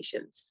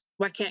expectations.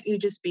 Why can't you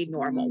just be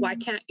normal? Why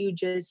can't you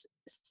just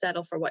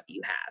settle for what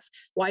you have?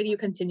 Why do you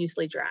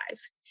continuously drive?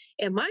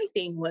 And my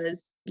thing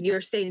was,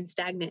 you're staying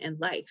stagnant in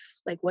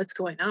life. Like, what's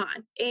going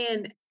on?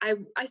 And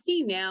I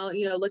see now,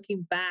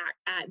 looking back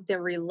at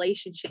the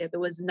relationship, it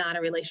was not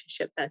a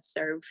relationship that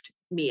served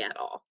me at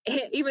all.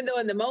 And even though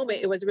in the moment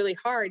it was really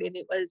hard, and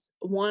it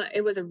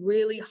was a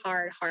really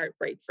hard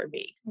heartbreak for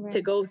me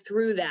to go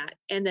through that.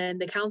 And then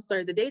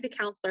the day the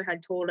counselor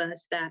had told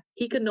us that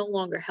he could no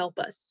longer help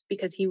us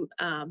because he,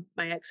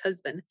 my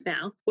ex-husband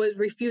now, was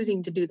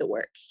refusing to do the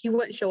work. He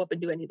wouldn't show up and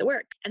do any of the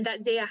work. And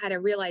that day I had a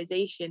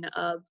realization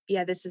of,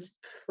 this is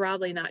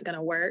probably not going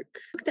to work. I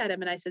looked at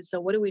him and I said, so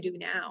what do we do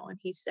now? And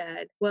he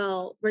said,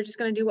 well, we're just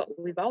going to do what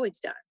we've always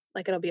done.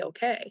 Like, it'll be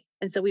okay.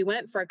 And so we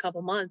went for a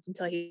couple months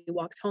until he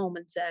walked home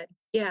and said,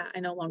 yeah, I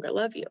no longer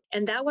love you.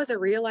 And that was a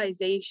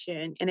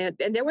realization. And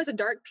there was a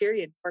dark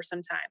period for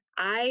some time.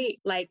 I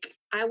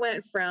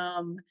went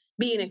from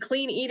being a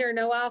clean eater,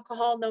 no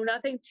alcohol, no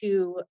nothing,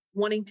 to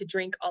wanting to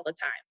drink all the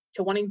time,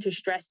 to wanting to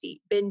stress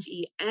eat, binge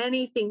eat,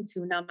 anything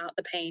to numb out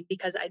the pain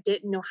because I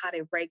didn't know how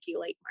to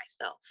regulate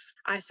myself.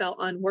 I felt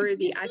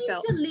unworthy.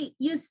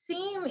 You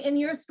seem in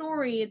your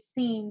story, it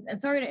seems, and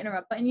sorry to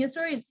interrupt, but in your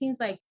story, it seems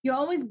like you're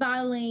always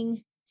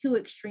battling 2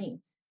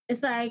 extremes.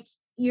 It's like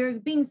you're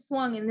being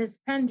swung in this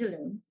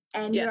pendulum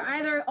and you're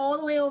either all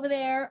the way over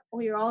there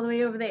or you're all the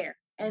way over there.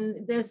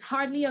 And there's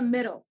hardly a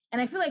middle.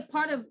 And I feel like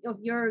part of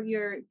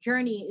your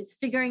journey is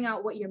figuring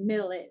out what your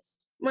middle is.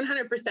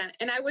 100%.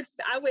 And I would,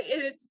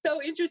 it is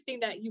so interesting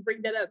that you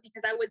bring that up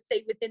because I would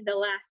say within the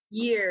last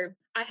year,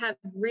 I have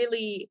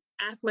really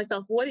ask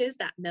myself, what is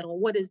that middle?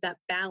 What is that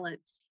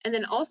balance? And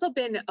then also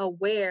been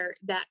aware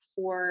that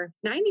for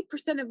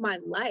 90% of my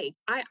life,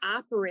 I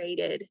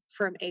operated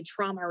from a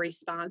trauma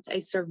response, a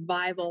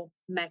survival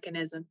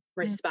mechanism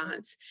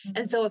response.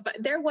 And so if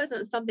there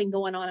wasn't something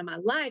going on in my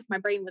life, my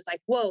brain was like,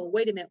 whoa,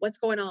 wait a minute, what's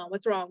going on?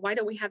 What's wrong? Why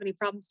don't we have any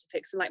problems to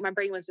fix? And like my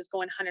brain was just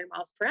going 100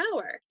 miles per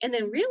hour. And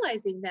then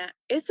realizing that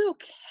it's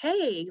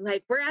okay.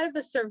 Like we're out of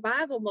the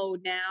survival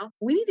mode now.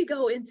 We need to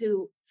go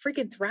into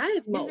freaking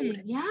thrive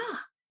mode. Yeah.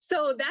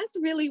 So that's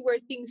really where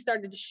things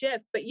started to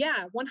shift. But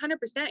yeah, 100%,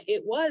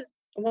 it was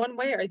one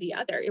way or the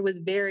other. It was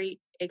very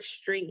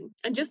extreme.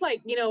 And just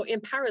like,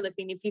 in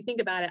powerlifting, if you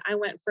think about it, I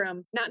went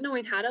from not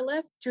knowing how to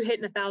lift to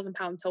hitting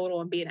 1,000-pound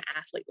total and being an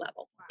athlete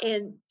level. Wow.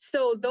 And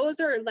so those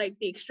are like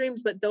the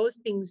extremes, but those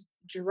things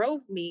drove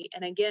me.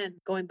 And again,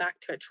 going back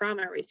to a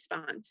trauma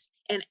response.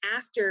 And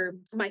after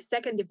my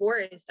second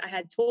divorce, I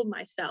had told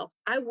myself,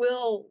 I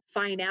will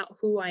find out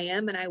who I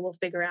am and I will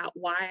figure out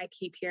why I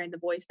keep hearing the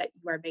voice that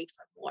you are made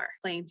for more,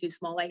 playing too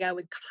small. Like I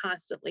would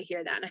constantly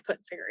hear that and I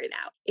couldn't figure it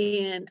out.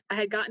 And I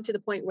had gotten to the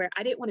point where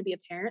I didn't want to be a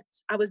parent.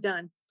 I was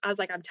done. I was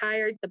like, I'm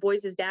tired. The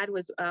boys' dad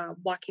was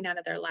walking out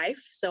of their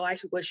life. So I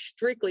was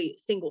strictly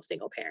single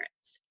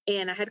parents.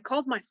 And I had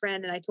called my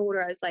friend and I told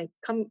her, I was like,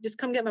 come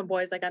get my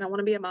boys. Like, I don't want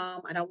to be a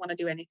mom. I don't want to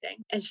do anything.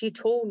 And she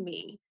told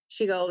me,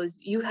 she goes,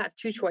 you have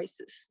two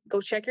choices.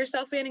 Go check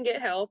yourself in and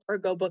get help or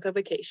go book a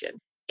vacation.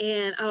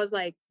 And I was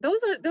like,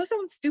 those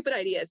sound stupid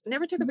ideas.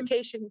 Never took a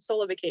vacation,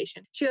 solo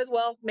vacation. She goes,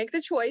 well, make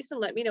the choice and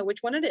let me know which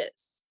one it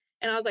is.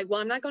 And I was like, well,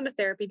 I'm not going to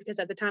therapy because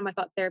at the time I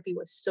thought therapy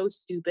was so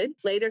stupid.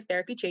 Later,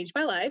 therapy changed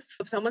my life.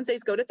 If someone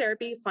says go to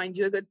therapy, find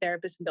you a good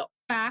therapist and go.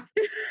 Fact.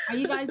 Are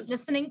you guys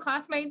listening,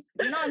 classmates?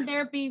 You're not in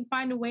therapy,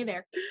 find a way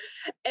there.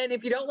 And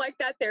if you don't like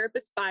that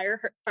therapist,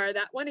 fire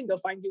that one and go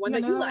find you one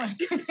that you like.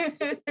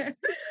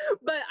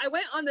 But I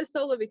went on the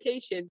solo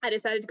vacation. I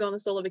decided to go on the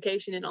solo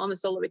vacation. And on the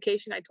solo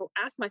vacation, I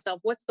asked myself,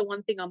 what's the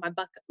one thing on my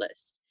bucket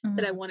list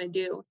that I want to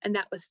do? And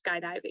that was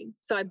skydiving.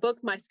 So I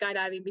booked my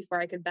skydiving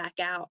before I could back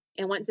out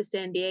and went to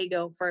San Diego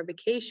for a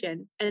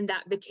vacation. And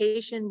that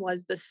vacation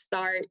was the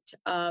start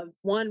of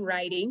one,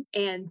 writing,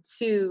 and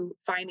two,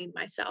 finding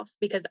myself,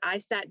 because I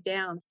sat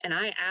down and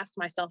I asked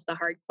myself the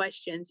hard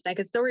questions. And I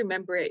can still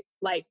remember it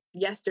like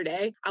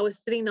yesterday. I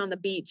was sitting on the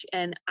beach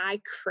and I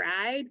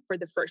cried for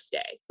the first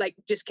day, like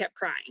just kept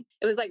crying.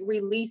 It was like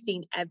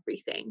releasing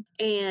everything.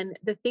 And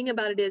the thing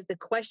about it is the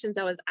questions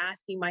I was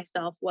asking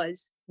myself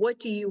was, what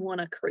do you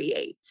want to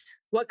create?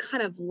 What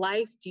kind of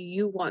life do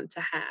you want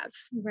to have?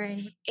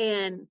 Right.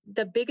 And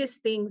the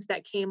biggest things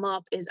that came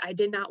up is I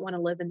did not want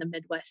to live in the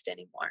Midwest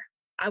anymore.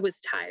 I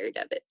was tired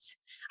of it.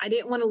 I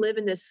didn't want to live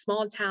in this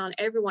small town.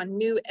 Everyone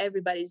knew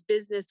everybody's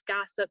business,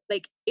 gossip.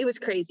 Like it was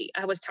crazy.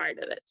 I was tired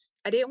of it.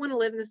 I didn't want to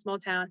live in this small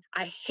town.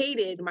 I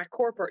hated my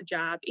corporate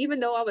job, even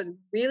though I was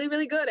really,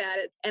 really good at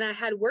it. And I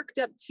had worked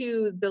up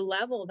to the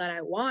level that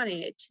I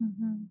wanted.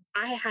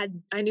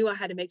 I knew I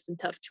had to make some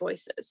tough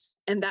choices.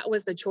 And that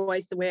was the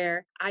choice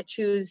where I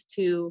choose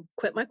to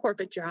quit my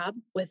corporate job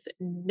with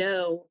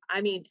no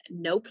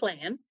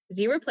plan,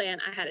 zero plan.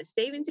 I had a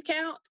savings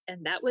account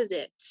and that was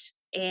it.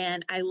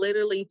 And I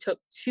literally took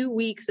 2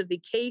 weeks of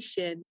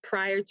vacation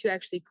prior to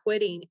actually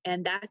quitting.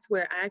 And that's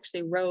where I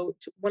actually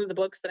wrote one of the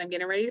books that I'm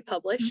getting ready to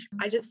publish.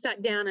 I just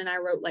sat down and I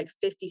wrote like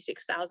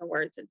 56,000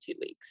 words in 2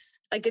 weeks.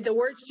 Like the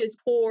words just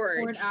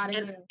poured out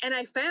of you. And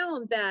I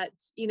found that,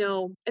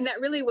 and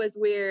that really was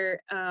where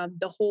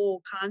the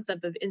whole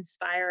concept of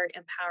inspire,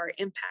 empower,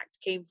 impact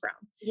came from.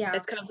 Yeah.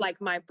 That's kind of like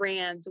my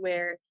brands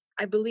where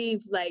I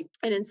believe like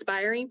in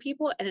inspiring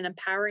people and in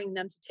empowering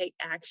them to take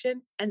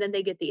action, and then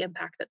they get the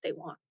impact that they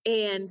want.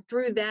 And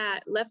through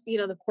that, left,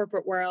 the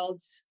corporate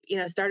world,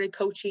 started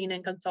coaching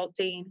and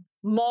consulting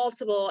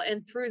multiple.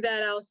 And through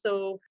that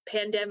also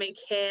pandemic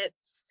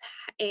hits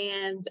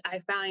and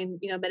I found,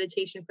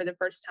 meditation for the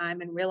first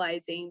time and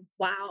realizing,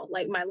 wow,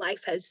 like my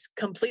life has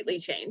completely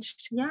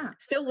changed. Yeah.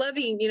 Still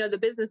loving, the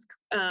business,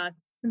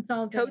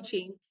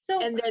 coaching.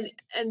 So and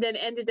then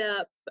ended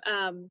up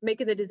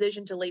making the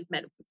decision to leave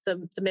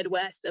the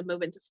Midwest and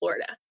move into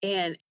Florida.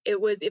 And it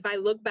was, if I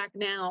look back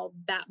now,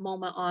 that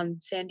moment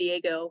in San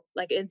Diego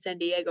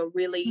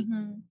really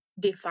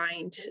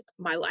defined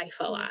my life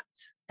a lot.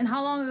 And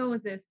how long ago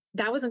was this?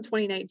 That was in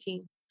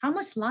 2019. How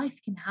much life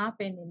can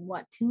happen in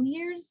 2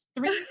 years,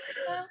 3 years?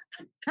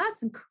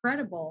 That's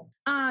incredible.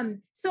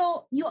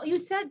 So you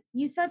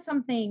said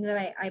something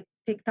that I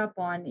picked up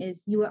on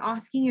is you were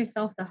asking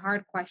yourself the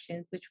hard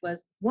questions, which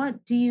was,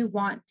 what do you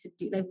want to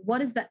do? Like,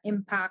 what is the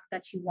impact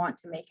that you want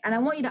to make? And I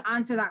want you to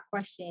answer that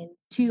question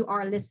to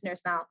our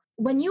listeners now.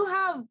 When you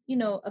have,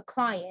 a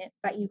client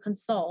that you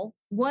consult,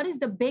 what is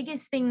the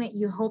biggest thing that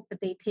you hope that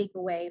they take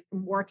away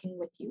from working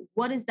with you?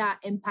 What is that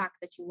impact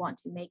that you want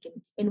to make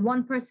in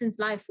one person's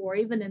life or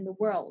even in the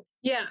world?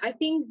 Yeah, I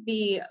think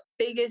the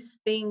biggest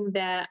thing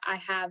that I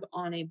have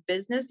on a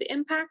business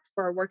impact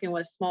for working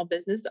with small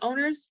business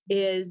owners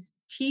is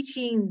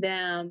teaching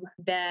them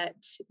that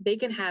they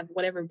can have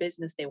whatever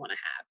business they want to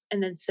have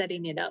and then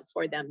setting it up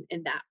for them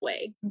in that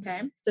way.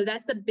 Okay. So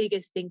that's the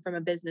biggest thing from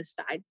a business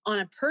side. On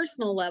a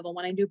personal level,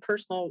 when I do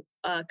personal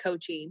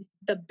coaching,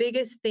 the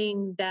biggest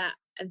thing that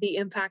the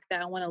impact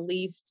that I want to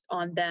leave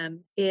on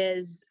them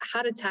is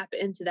how to tap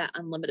into that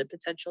unlimited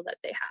potential that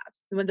they have.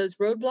 And when those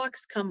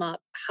roadblocks come up,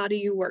 how do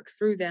you work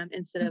through them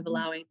instead of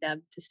allowing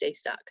them to stay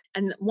stuck?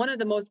 And one of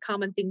the most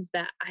common things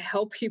that I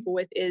help people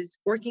with is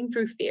working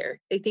through fear.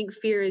 They think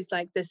fear is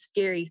like this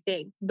scary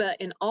thing, but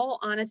in all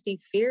honesty,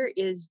 fear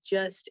is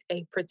just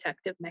a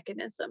protective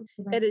mechanism.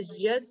 It is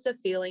just a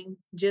feeling,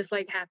 just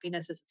like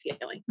happiness is a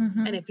feeling.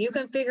 And if you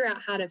can figure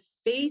out how to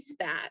face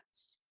that,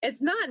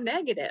 it's not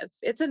negative.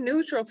 It's a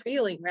neutral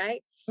feeling,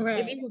 right?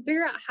 If you can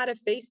figure out how to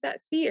face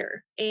that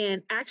fear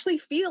and actually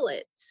feel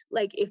it,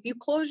 like if you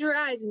close your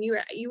eyes and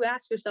you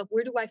ask yourself,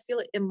 where do I feel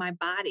it in my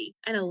body,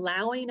 and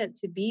allowing it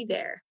to be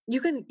there,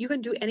 you can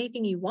do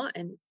anything you want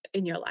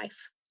in your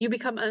life. You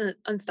become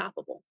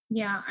unstoppable.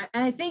 Yeah,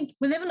 and I think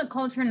we live in a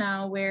culture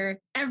now where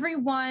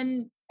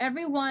everyone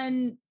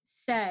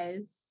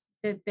says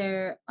that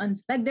they're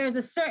like there's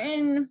a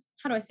certain,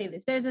 how do I say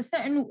this?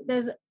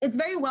 It's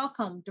very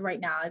welcomed right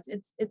now.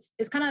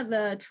 It's kind of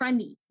the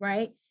trendy,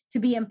 right? To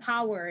be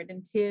empowered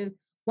and to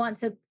want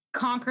to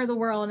conquer the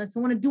world and to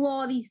want to do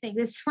all these things.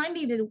 It's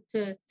trendy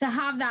to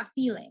have that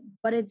feeling,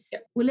 but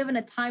we live in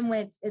a time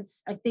where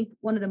it's I think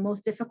one of the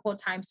most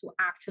difficult times to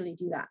actually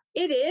do that.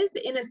 It is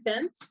in a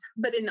sense,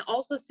 but in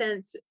also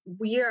sense,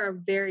 we are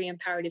very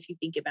empowered if you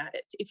think about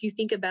it. If you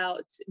think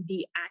about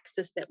the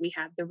access that we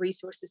have, the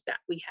resources that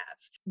we have,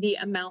 the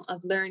amount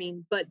of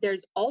learning, but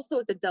it's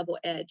a double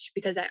edge,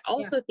 because I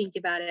also think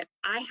about it,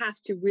 I have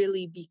to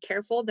really be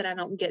careful that I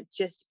don't get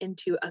just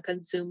into a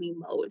consuming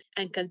mode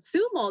and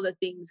consume all the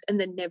things and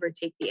then never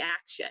take the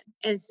action.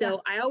 And so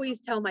I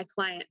always tell my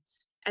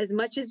clients, as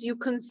much as you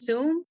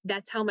consume,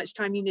 that's how much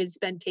time you need to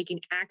spend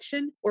taking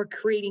action or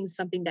creating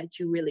something that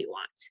you really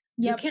want.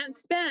 You can't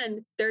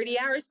spend 30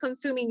 hours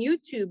consuming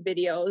YouTube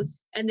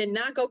videos and then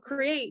not go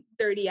create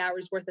 30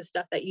 hours worth of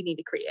stuff that you need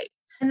to create.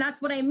 And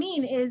that's what I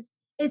mean is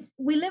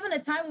we live in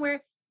a time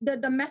where the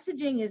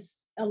messaging is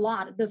a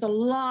lot. There's a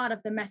lot of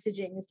the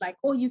messaging. It's like,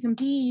 oh, you can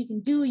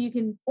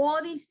do,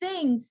 all these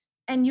things.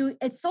 And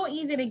it's so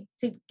easy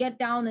to get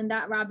down in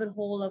that rabbit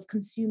hole of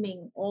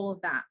consuming all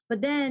of that.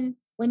 But then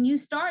when you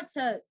start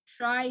to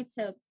try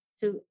to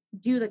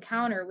do the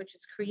counter, which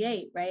is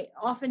create, right?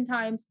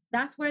 Oftentimes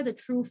that's where the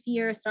true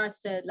fear starts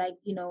to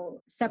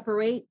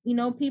separate,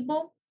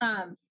 people.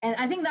 And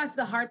I think that's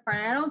the hard part.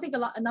 I don't think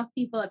enough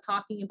people are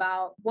talking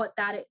about what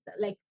that is,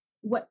 like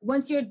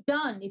once you're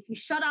done, if you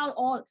shut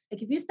out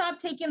if you stop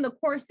taking the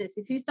courses,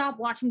 if you stop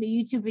watching the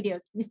YouTube videos,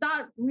 if you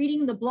start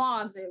reading the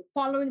blogs or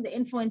following the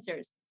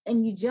influencers,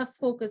 and you just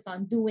focus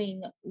on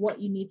doing what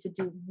you need to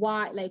do,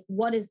 what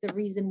is the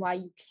reason why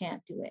you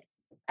can't do it?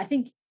 I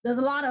think there's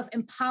a lot of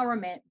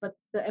empowerment, but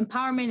the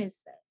empowerment is,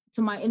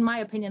 in my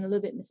opinion, a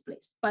little bit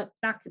misplaced, but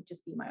that could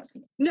just be my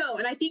opinion. No,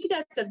 and I think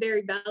that's a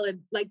very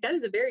valid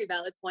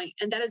point.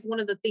 And that is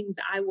one of the things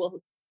I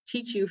will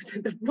teach you.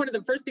 One of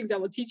the first things I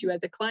will teach you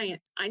as a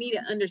client, I need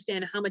to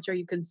understand how much are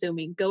you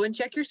consuming. Go and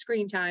check your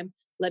screen time.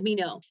 Let me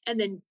know. And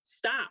then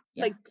stop.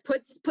 Like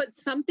put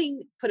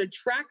a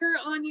tracker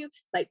on you,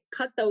 like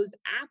cut those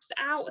apps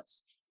out.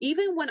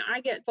 Even when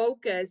I get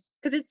focused,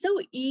 because it's so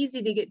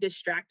easy to get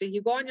distracted.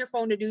 You go on your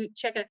phone to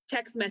check a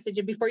text message,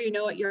 and before you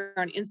know it, you're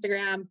on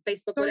Instagram,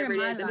 Facebook, whatever it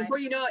is. And before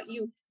you know it,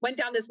 you went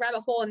down this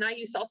rabbit hole, and now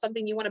you saw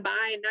something you want to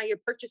buy, and now you're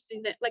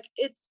purchasing it. Like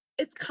it's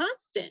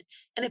constant.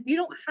 And if you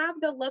don't have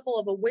the level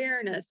of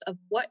awareness of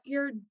what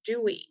you're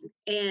doing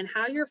and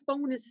how your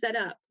phone is set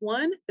up,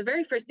 the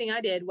very first thing I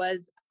did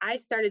was I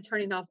started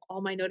turning off all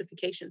my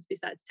notifications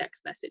besides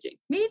text messaging.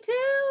 Me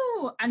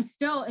too. And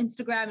still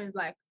Instagram is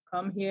like,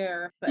 come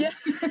here. But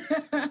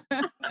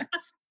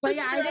but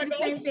I did the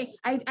same thing.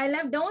 I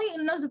left, the only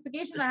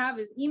notifications I have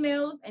is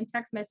emails and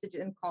text messages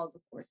and calls,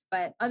 of course.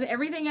 But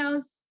everything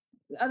else,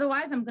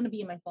 otherwise I'm going to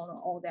be in my phone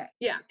all day.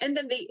 Yeah. And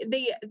then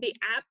the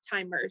app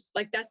timers,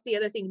 like that's the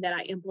other thing that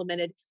I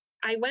implemented.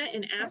 I went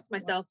and asked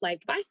myself,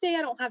 like, if I say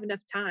I don't have enough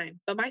time,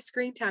 but my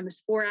screen time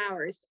is 4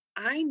 hours,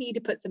 I need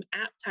to put some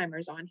app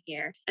timers on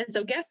here. And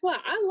so guess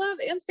what? I love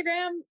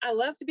Instagram. I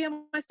love to be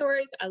on my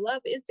stories. I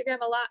love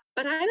Instagram a lot,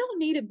 but I don't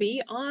need to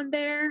be on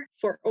there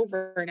for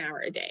over an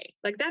hour a day.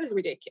 Like that is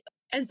ridiculous.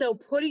 And so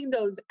putting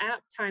those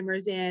app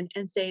timers in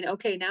and saying,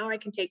 okay, now I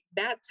can take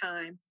that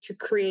time to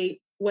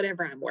create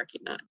whatever I'm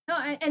working on. No,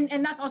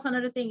 and that's also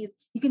another thing is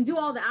you can do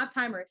all the app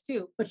timers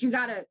too, but you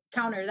got to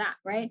counter that,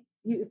 right?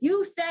 If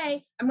you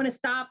say, I'm going to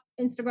stop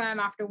Instagram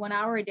after 1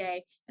 hour a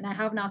day, and I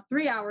have now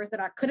 3 hours that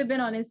I could have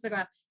been on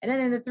Instagram, and then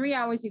in the 3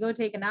 hours you go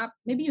take a nap,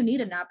 maybe you need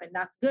a nap and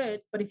that's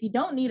good. But if you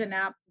don't need a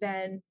nap,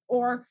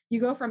 or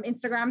you go from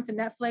Instagram to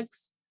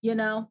Netflix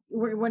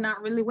we're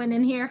not really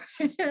winning here.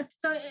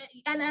 So,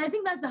 and I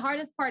think that's the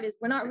hardest part is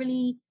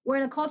we're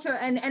in a culture,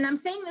 and I'm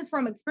saying this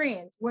from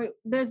experience, where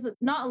there's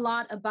not a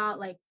lot about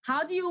like,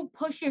 how do you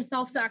push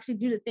yourself to actually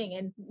do the thing?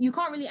 And you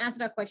can't really answer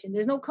that question.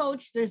 There's no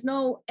coach, there's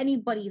no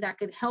anybody that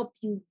could help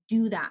you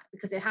do that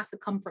because it has to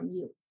come from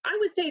you. I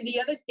would say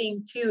the other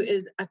thing too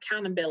is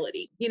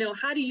accountability.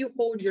 How do you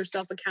hold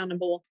yourself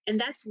accountable? And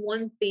that's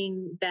one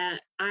thing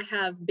that I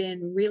have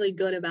been really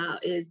good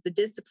about is the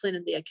discipline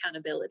and the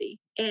accountability.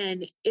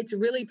 And it's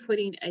really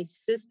putting a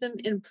system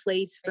in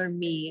place for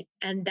me.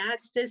 And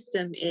that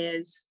system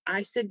is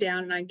I sit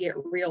down and I get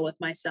real with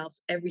myself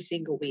every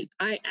single week.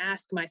 I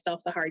ask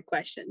myself the hard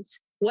questions.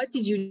 What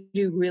did you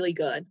do really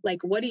good?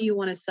 Like, what do you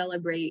want to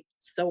celebrate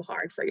so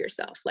hard for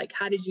yourself? Like,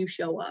 how did you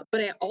show up?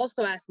 But I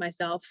also ask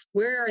myself,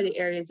 where are the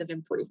areas of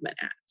improvement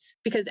at?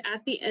 Because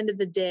at the end of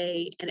the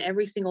day and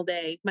every single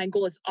day, my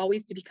goal is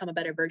always to become a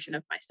better version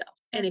of myself.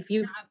 And if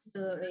you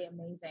absolutely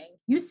amazing.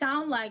 You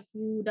sound like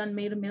you done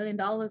made $1 million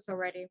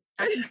already.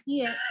 I can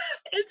see it.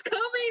 It's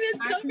coming.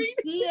 I can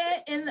see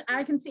it.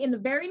 I can see in the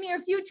very near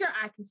future,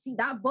 I can see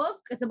that book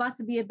is about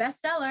to be a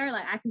bestseller.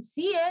 Like I can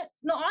see it.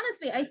 No,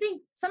 honestly, I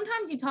think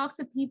sometimes you talk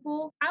to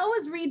people. I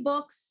always read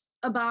books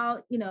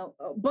about,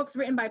 books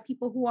written by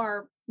people who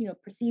are,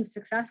 perceived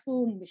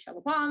successful,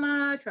 Michelle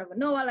Obama, Trevor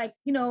Noah, like,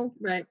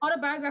 right.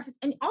 Autobiographies.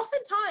 And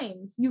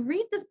oftentimes you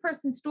read this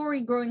person's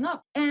story growing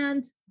up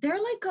and they're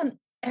like an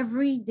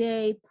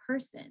everyday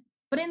person.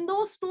 But in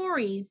those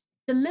stories,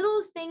 the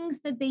little things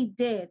that they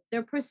did,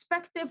 their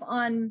perspective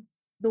on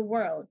the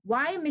world,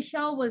 why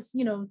Michelle was,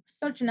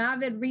 such an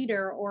avid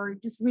reader or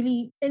just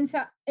really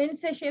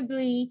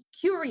insatiably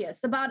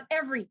curious about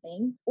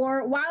everything,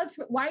 or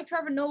why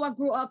Trevor Noah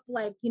grew up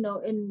like,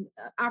 in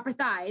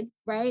apartheid,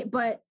 right?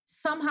 But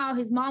somehow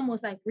his mom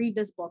was like, read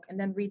this book and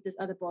then read this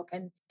other book.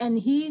 And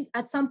he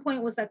at some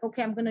point was like,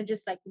 okay, I'm going to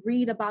just like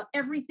read about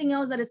everything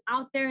else that is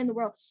out there in the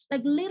world.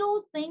 Like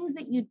little things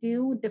that you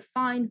do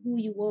define who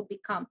you will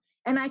become.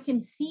 And I can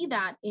see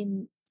that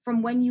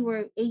from when you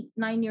were 8,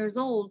 9 years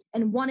old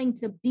and wanting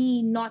to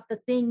be not the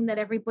thing that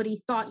everybody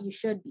thought you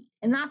should be.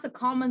 And that's a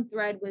common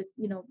thread with,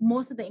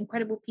 most of the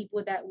incredible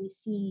people that we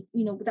see,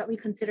 that we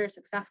consider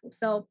successful.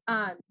 So,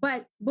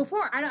 but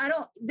before I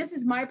don't, this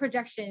is my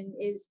projection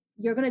is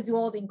you're going to do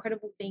all the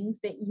incredible things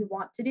that you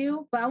want to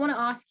do. But I want to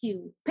ask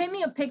you, paint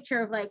me a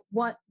picture of like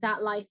what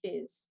that life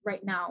is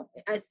right now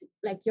as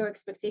like your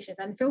expectations.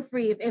 And feel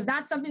free if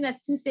that's something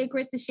that's too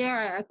sacred to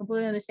share, I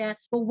completely understand.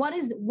 But what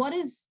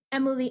is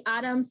Emily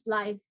Adams'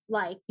 life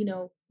like,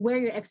 where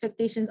your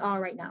expectations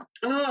are right now?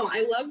 Oh,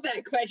 I love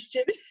that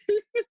question.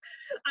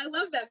 I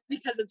love that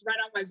because it's right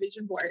on my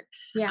vision board.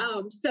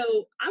 Yeah.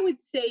 So I would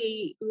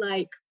say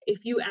like,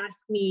 if you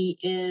ask me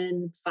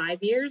in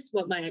 5 years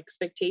what my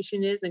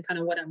expectation is and kind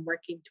of what I'm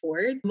working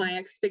toward, my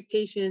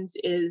expectations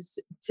is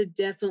to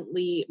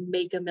definitely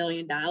make $1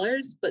 million,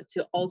 but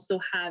to also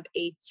have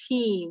a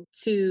team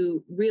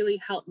to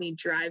really help me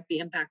drive the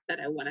impact that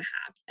I want to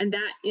have. And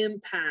that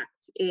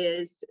impact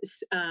is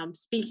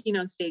speaking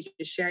on stage,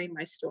 sharing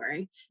my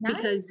story. Nice.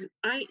 Because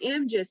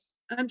I'm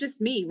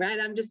just me, right?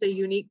 I'm just a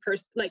unique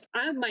person. Like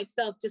I'm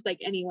myself, just like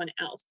anyone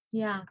else.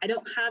 Yeah. I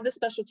don't have the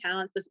special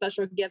talents, the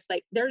special gifts.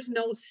 Like there's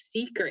no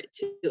secret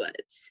to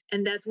it.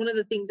 And that's one of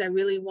the things I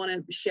really want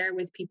to share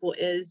with people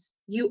is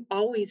you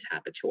always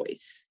have a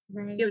choice.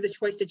 Right. You have the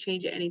choice to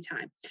change at any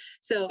time.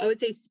 So I would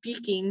say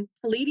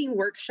leading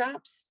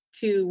workshops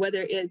to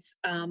whether it's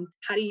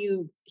how do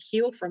you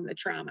heal from the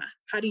trauma?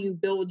 How do you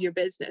build your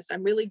business?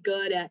 I'm really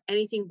good at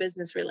anything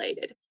business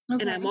related.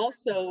 Okay. And I'm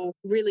also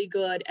really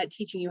good at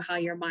teaching you how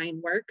your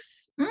mind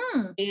works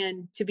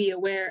and to be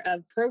aware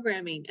of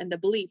programming and the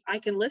belief. I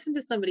can listen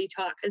to somebody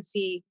talk and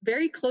see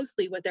very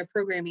closely what their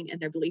programming and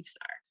their beliefs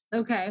are.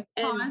 Okay.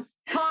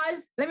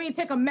 Pause. Let me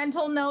take a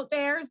mental note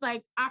there. It's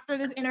like after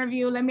this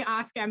interview, let me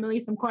ask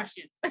Emily some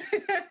questions.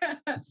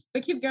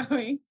 But keep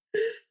going.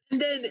 And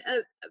then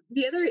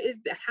the other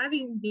is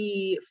having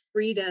the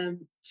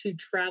freedom to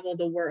travel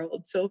the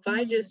world. So if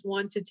I just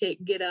want to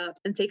get up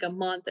and take a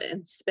month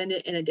and spend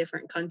it in a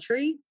different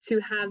country, to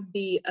have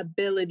the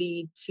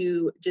ability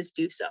to just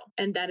do so.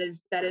 And that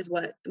is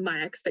what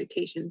my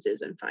expectations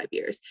is in 5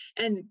 years,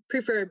 and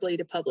preferably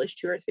to publish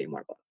 2 or 3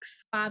 more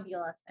books.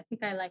 Fabulous. I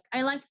think I like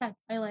that.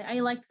 I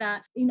like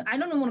that. I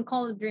don't even want to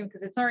call it a dream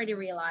because it's already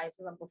realized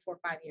before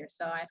 5 years.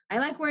 So I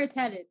like where it's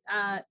headed.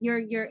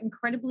 You're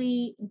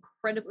incredibly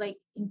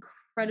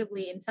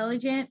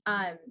intelligent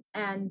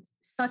and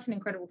such an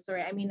incredible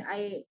story. I mean,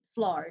 I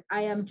floored.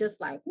 I am just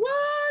like,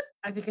 what?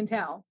 As you can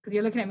tell, because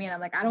you're looking at me and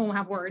I'm like, I don't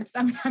have words.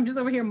 I'm just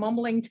over here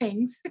mumbling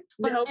things.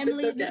 But no,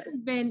 Emily, okay. This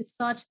has been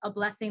such a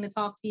blessing to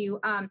talk to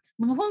you. But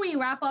before we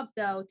wrap up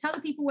though, tell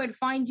the people where to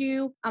find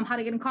you, how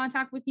to get in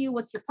contact with you,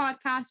 what's your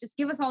podcast, just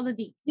give us all the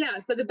deets. Yeah,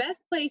 so the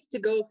best place to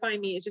go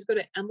find me is just go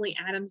to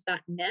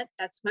emilyadams.net.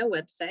 That's my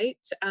website.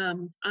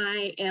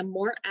 I am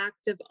more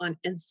active on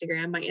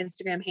Instagram. My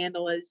Instagram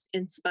handle is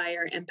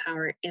Inspire,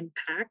 Empower,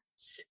 Impact.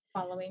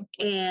 following.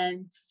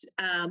 And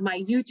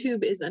my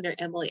YouTube is under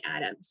Emily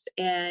Adams.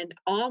 And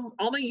all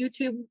my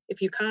YouTube,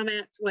 if you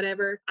comment,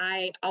 whatever,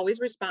 I always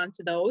respond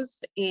to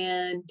those.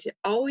 And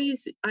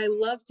I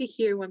love to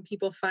hear when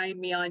people find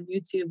me on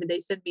YouTube and they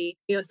send me,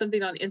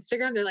 something on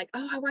Instagram. They're like,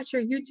 oh, I watched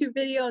your YouTube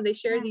video, and they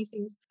share these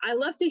things. I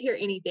love to hear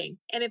anything.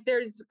 And if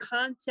there's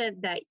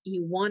content that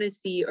you want to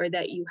see or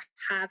that you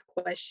have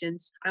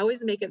questions, I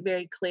always make it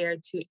very clear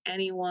to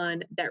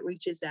anyone that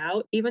reaches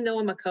out. Even though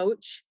I'm a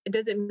coach, it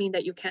doesn't mean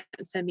that you can't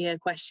send me a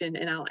question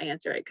and I'll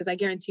answer it, because I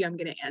guarantee you I'm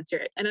going to answer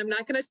it. And I'm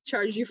not going to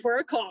charge you for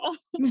a call.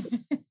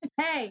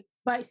 Hey,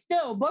 but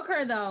still, book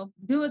her though.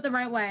 Do it the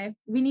right way.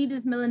 We need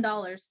this $1 million,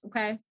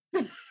 okay?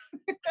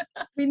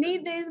 We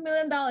need these $1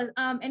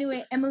 million.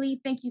 Anyway,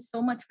 Emily, thank you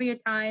so much for your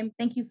time.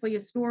 Thank you for your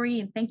story,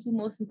 and thank you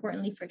most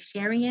importantly for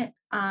sharing it.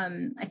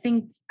 I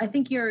think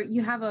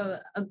you have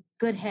a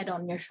good head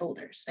on your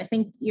shoulders. I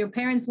think your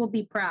parents will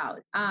be proud.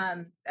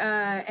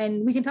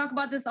 And we can talk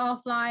about this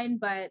offline,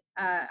 but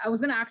I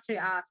was gonna actually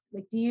ask,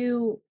 like, do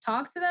you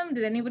talk to them?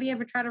 Did anybody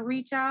ever try to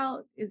reach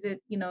out? Is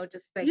it,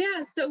 just like...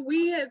 Yeah, so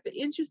we have,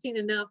 interesting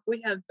enough,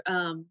 we have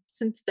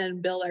since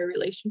then built our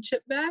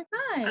relationship back.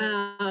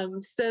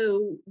 Nice.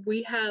 So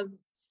we have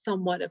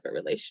somewhat of a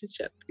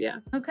relationship. Yeah.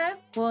 Okay.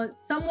 Well,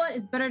 somewhat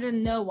is better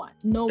than no one.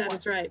 That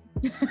is right.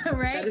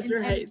 Right? That is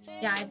right.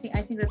 Yeah, I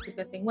think that's a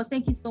good thing. Well,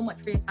 thank you so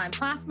much for your time.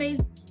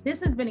 Classmates, this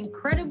has been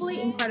incredibly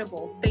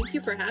incredible. Thank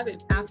you for having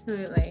me.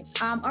 Absolutely.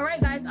 All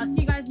right, guys. I'll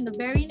see you guys in the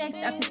very next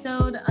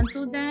episode.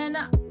 Until then,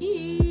 peace.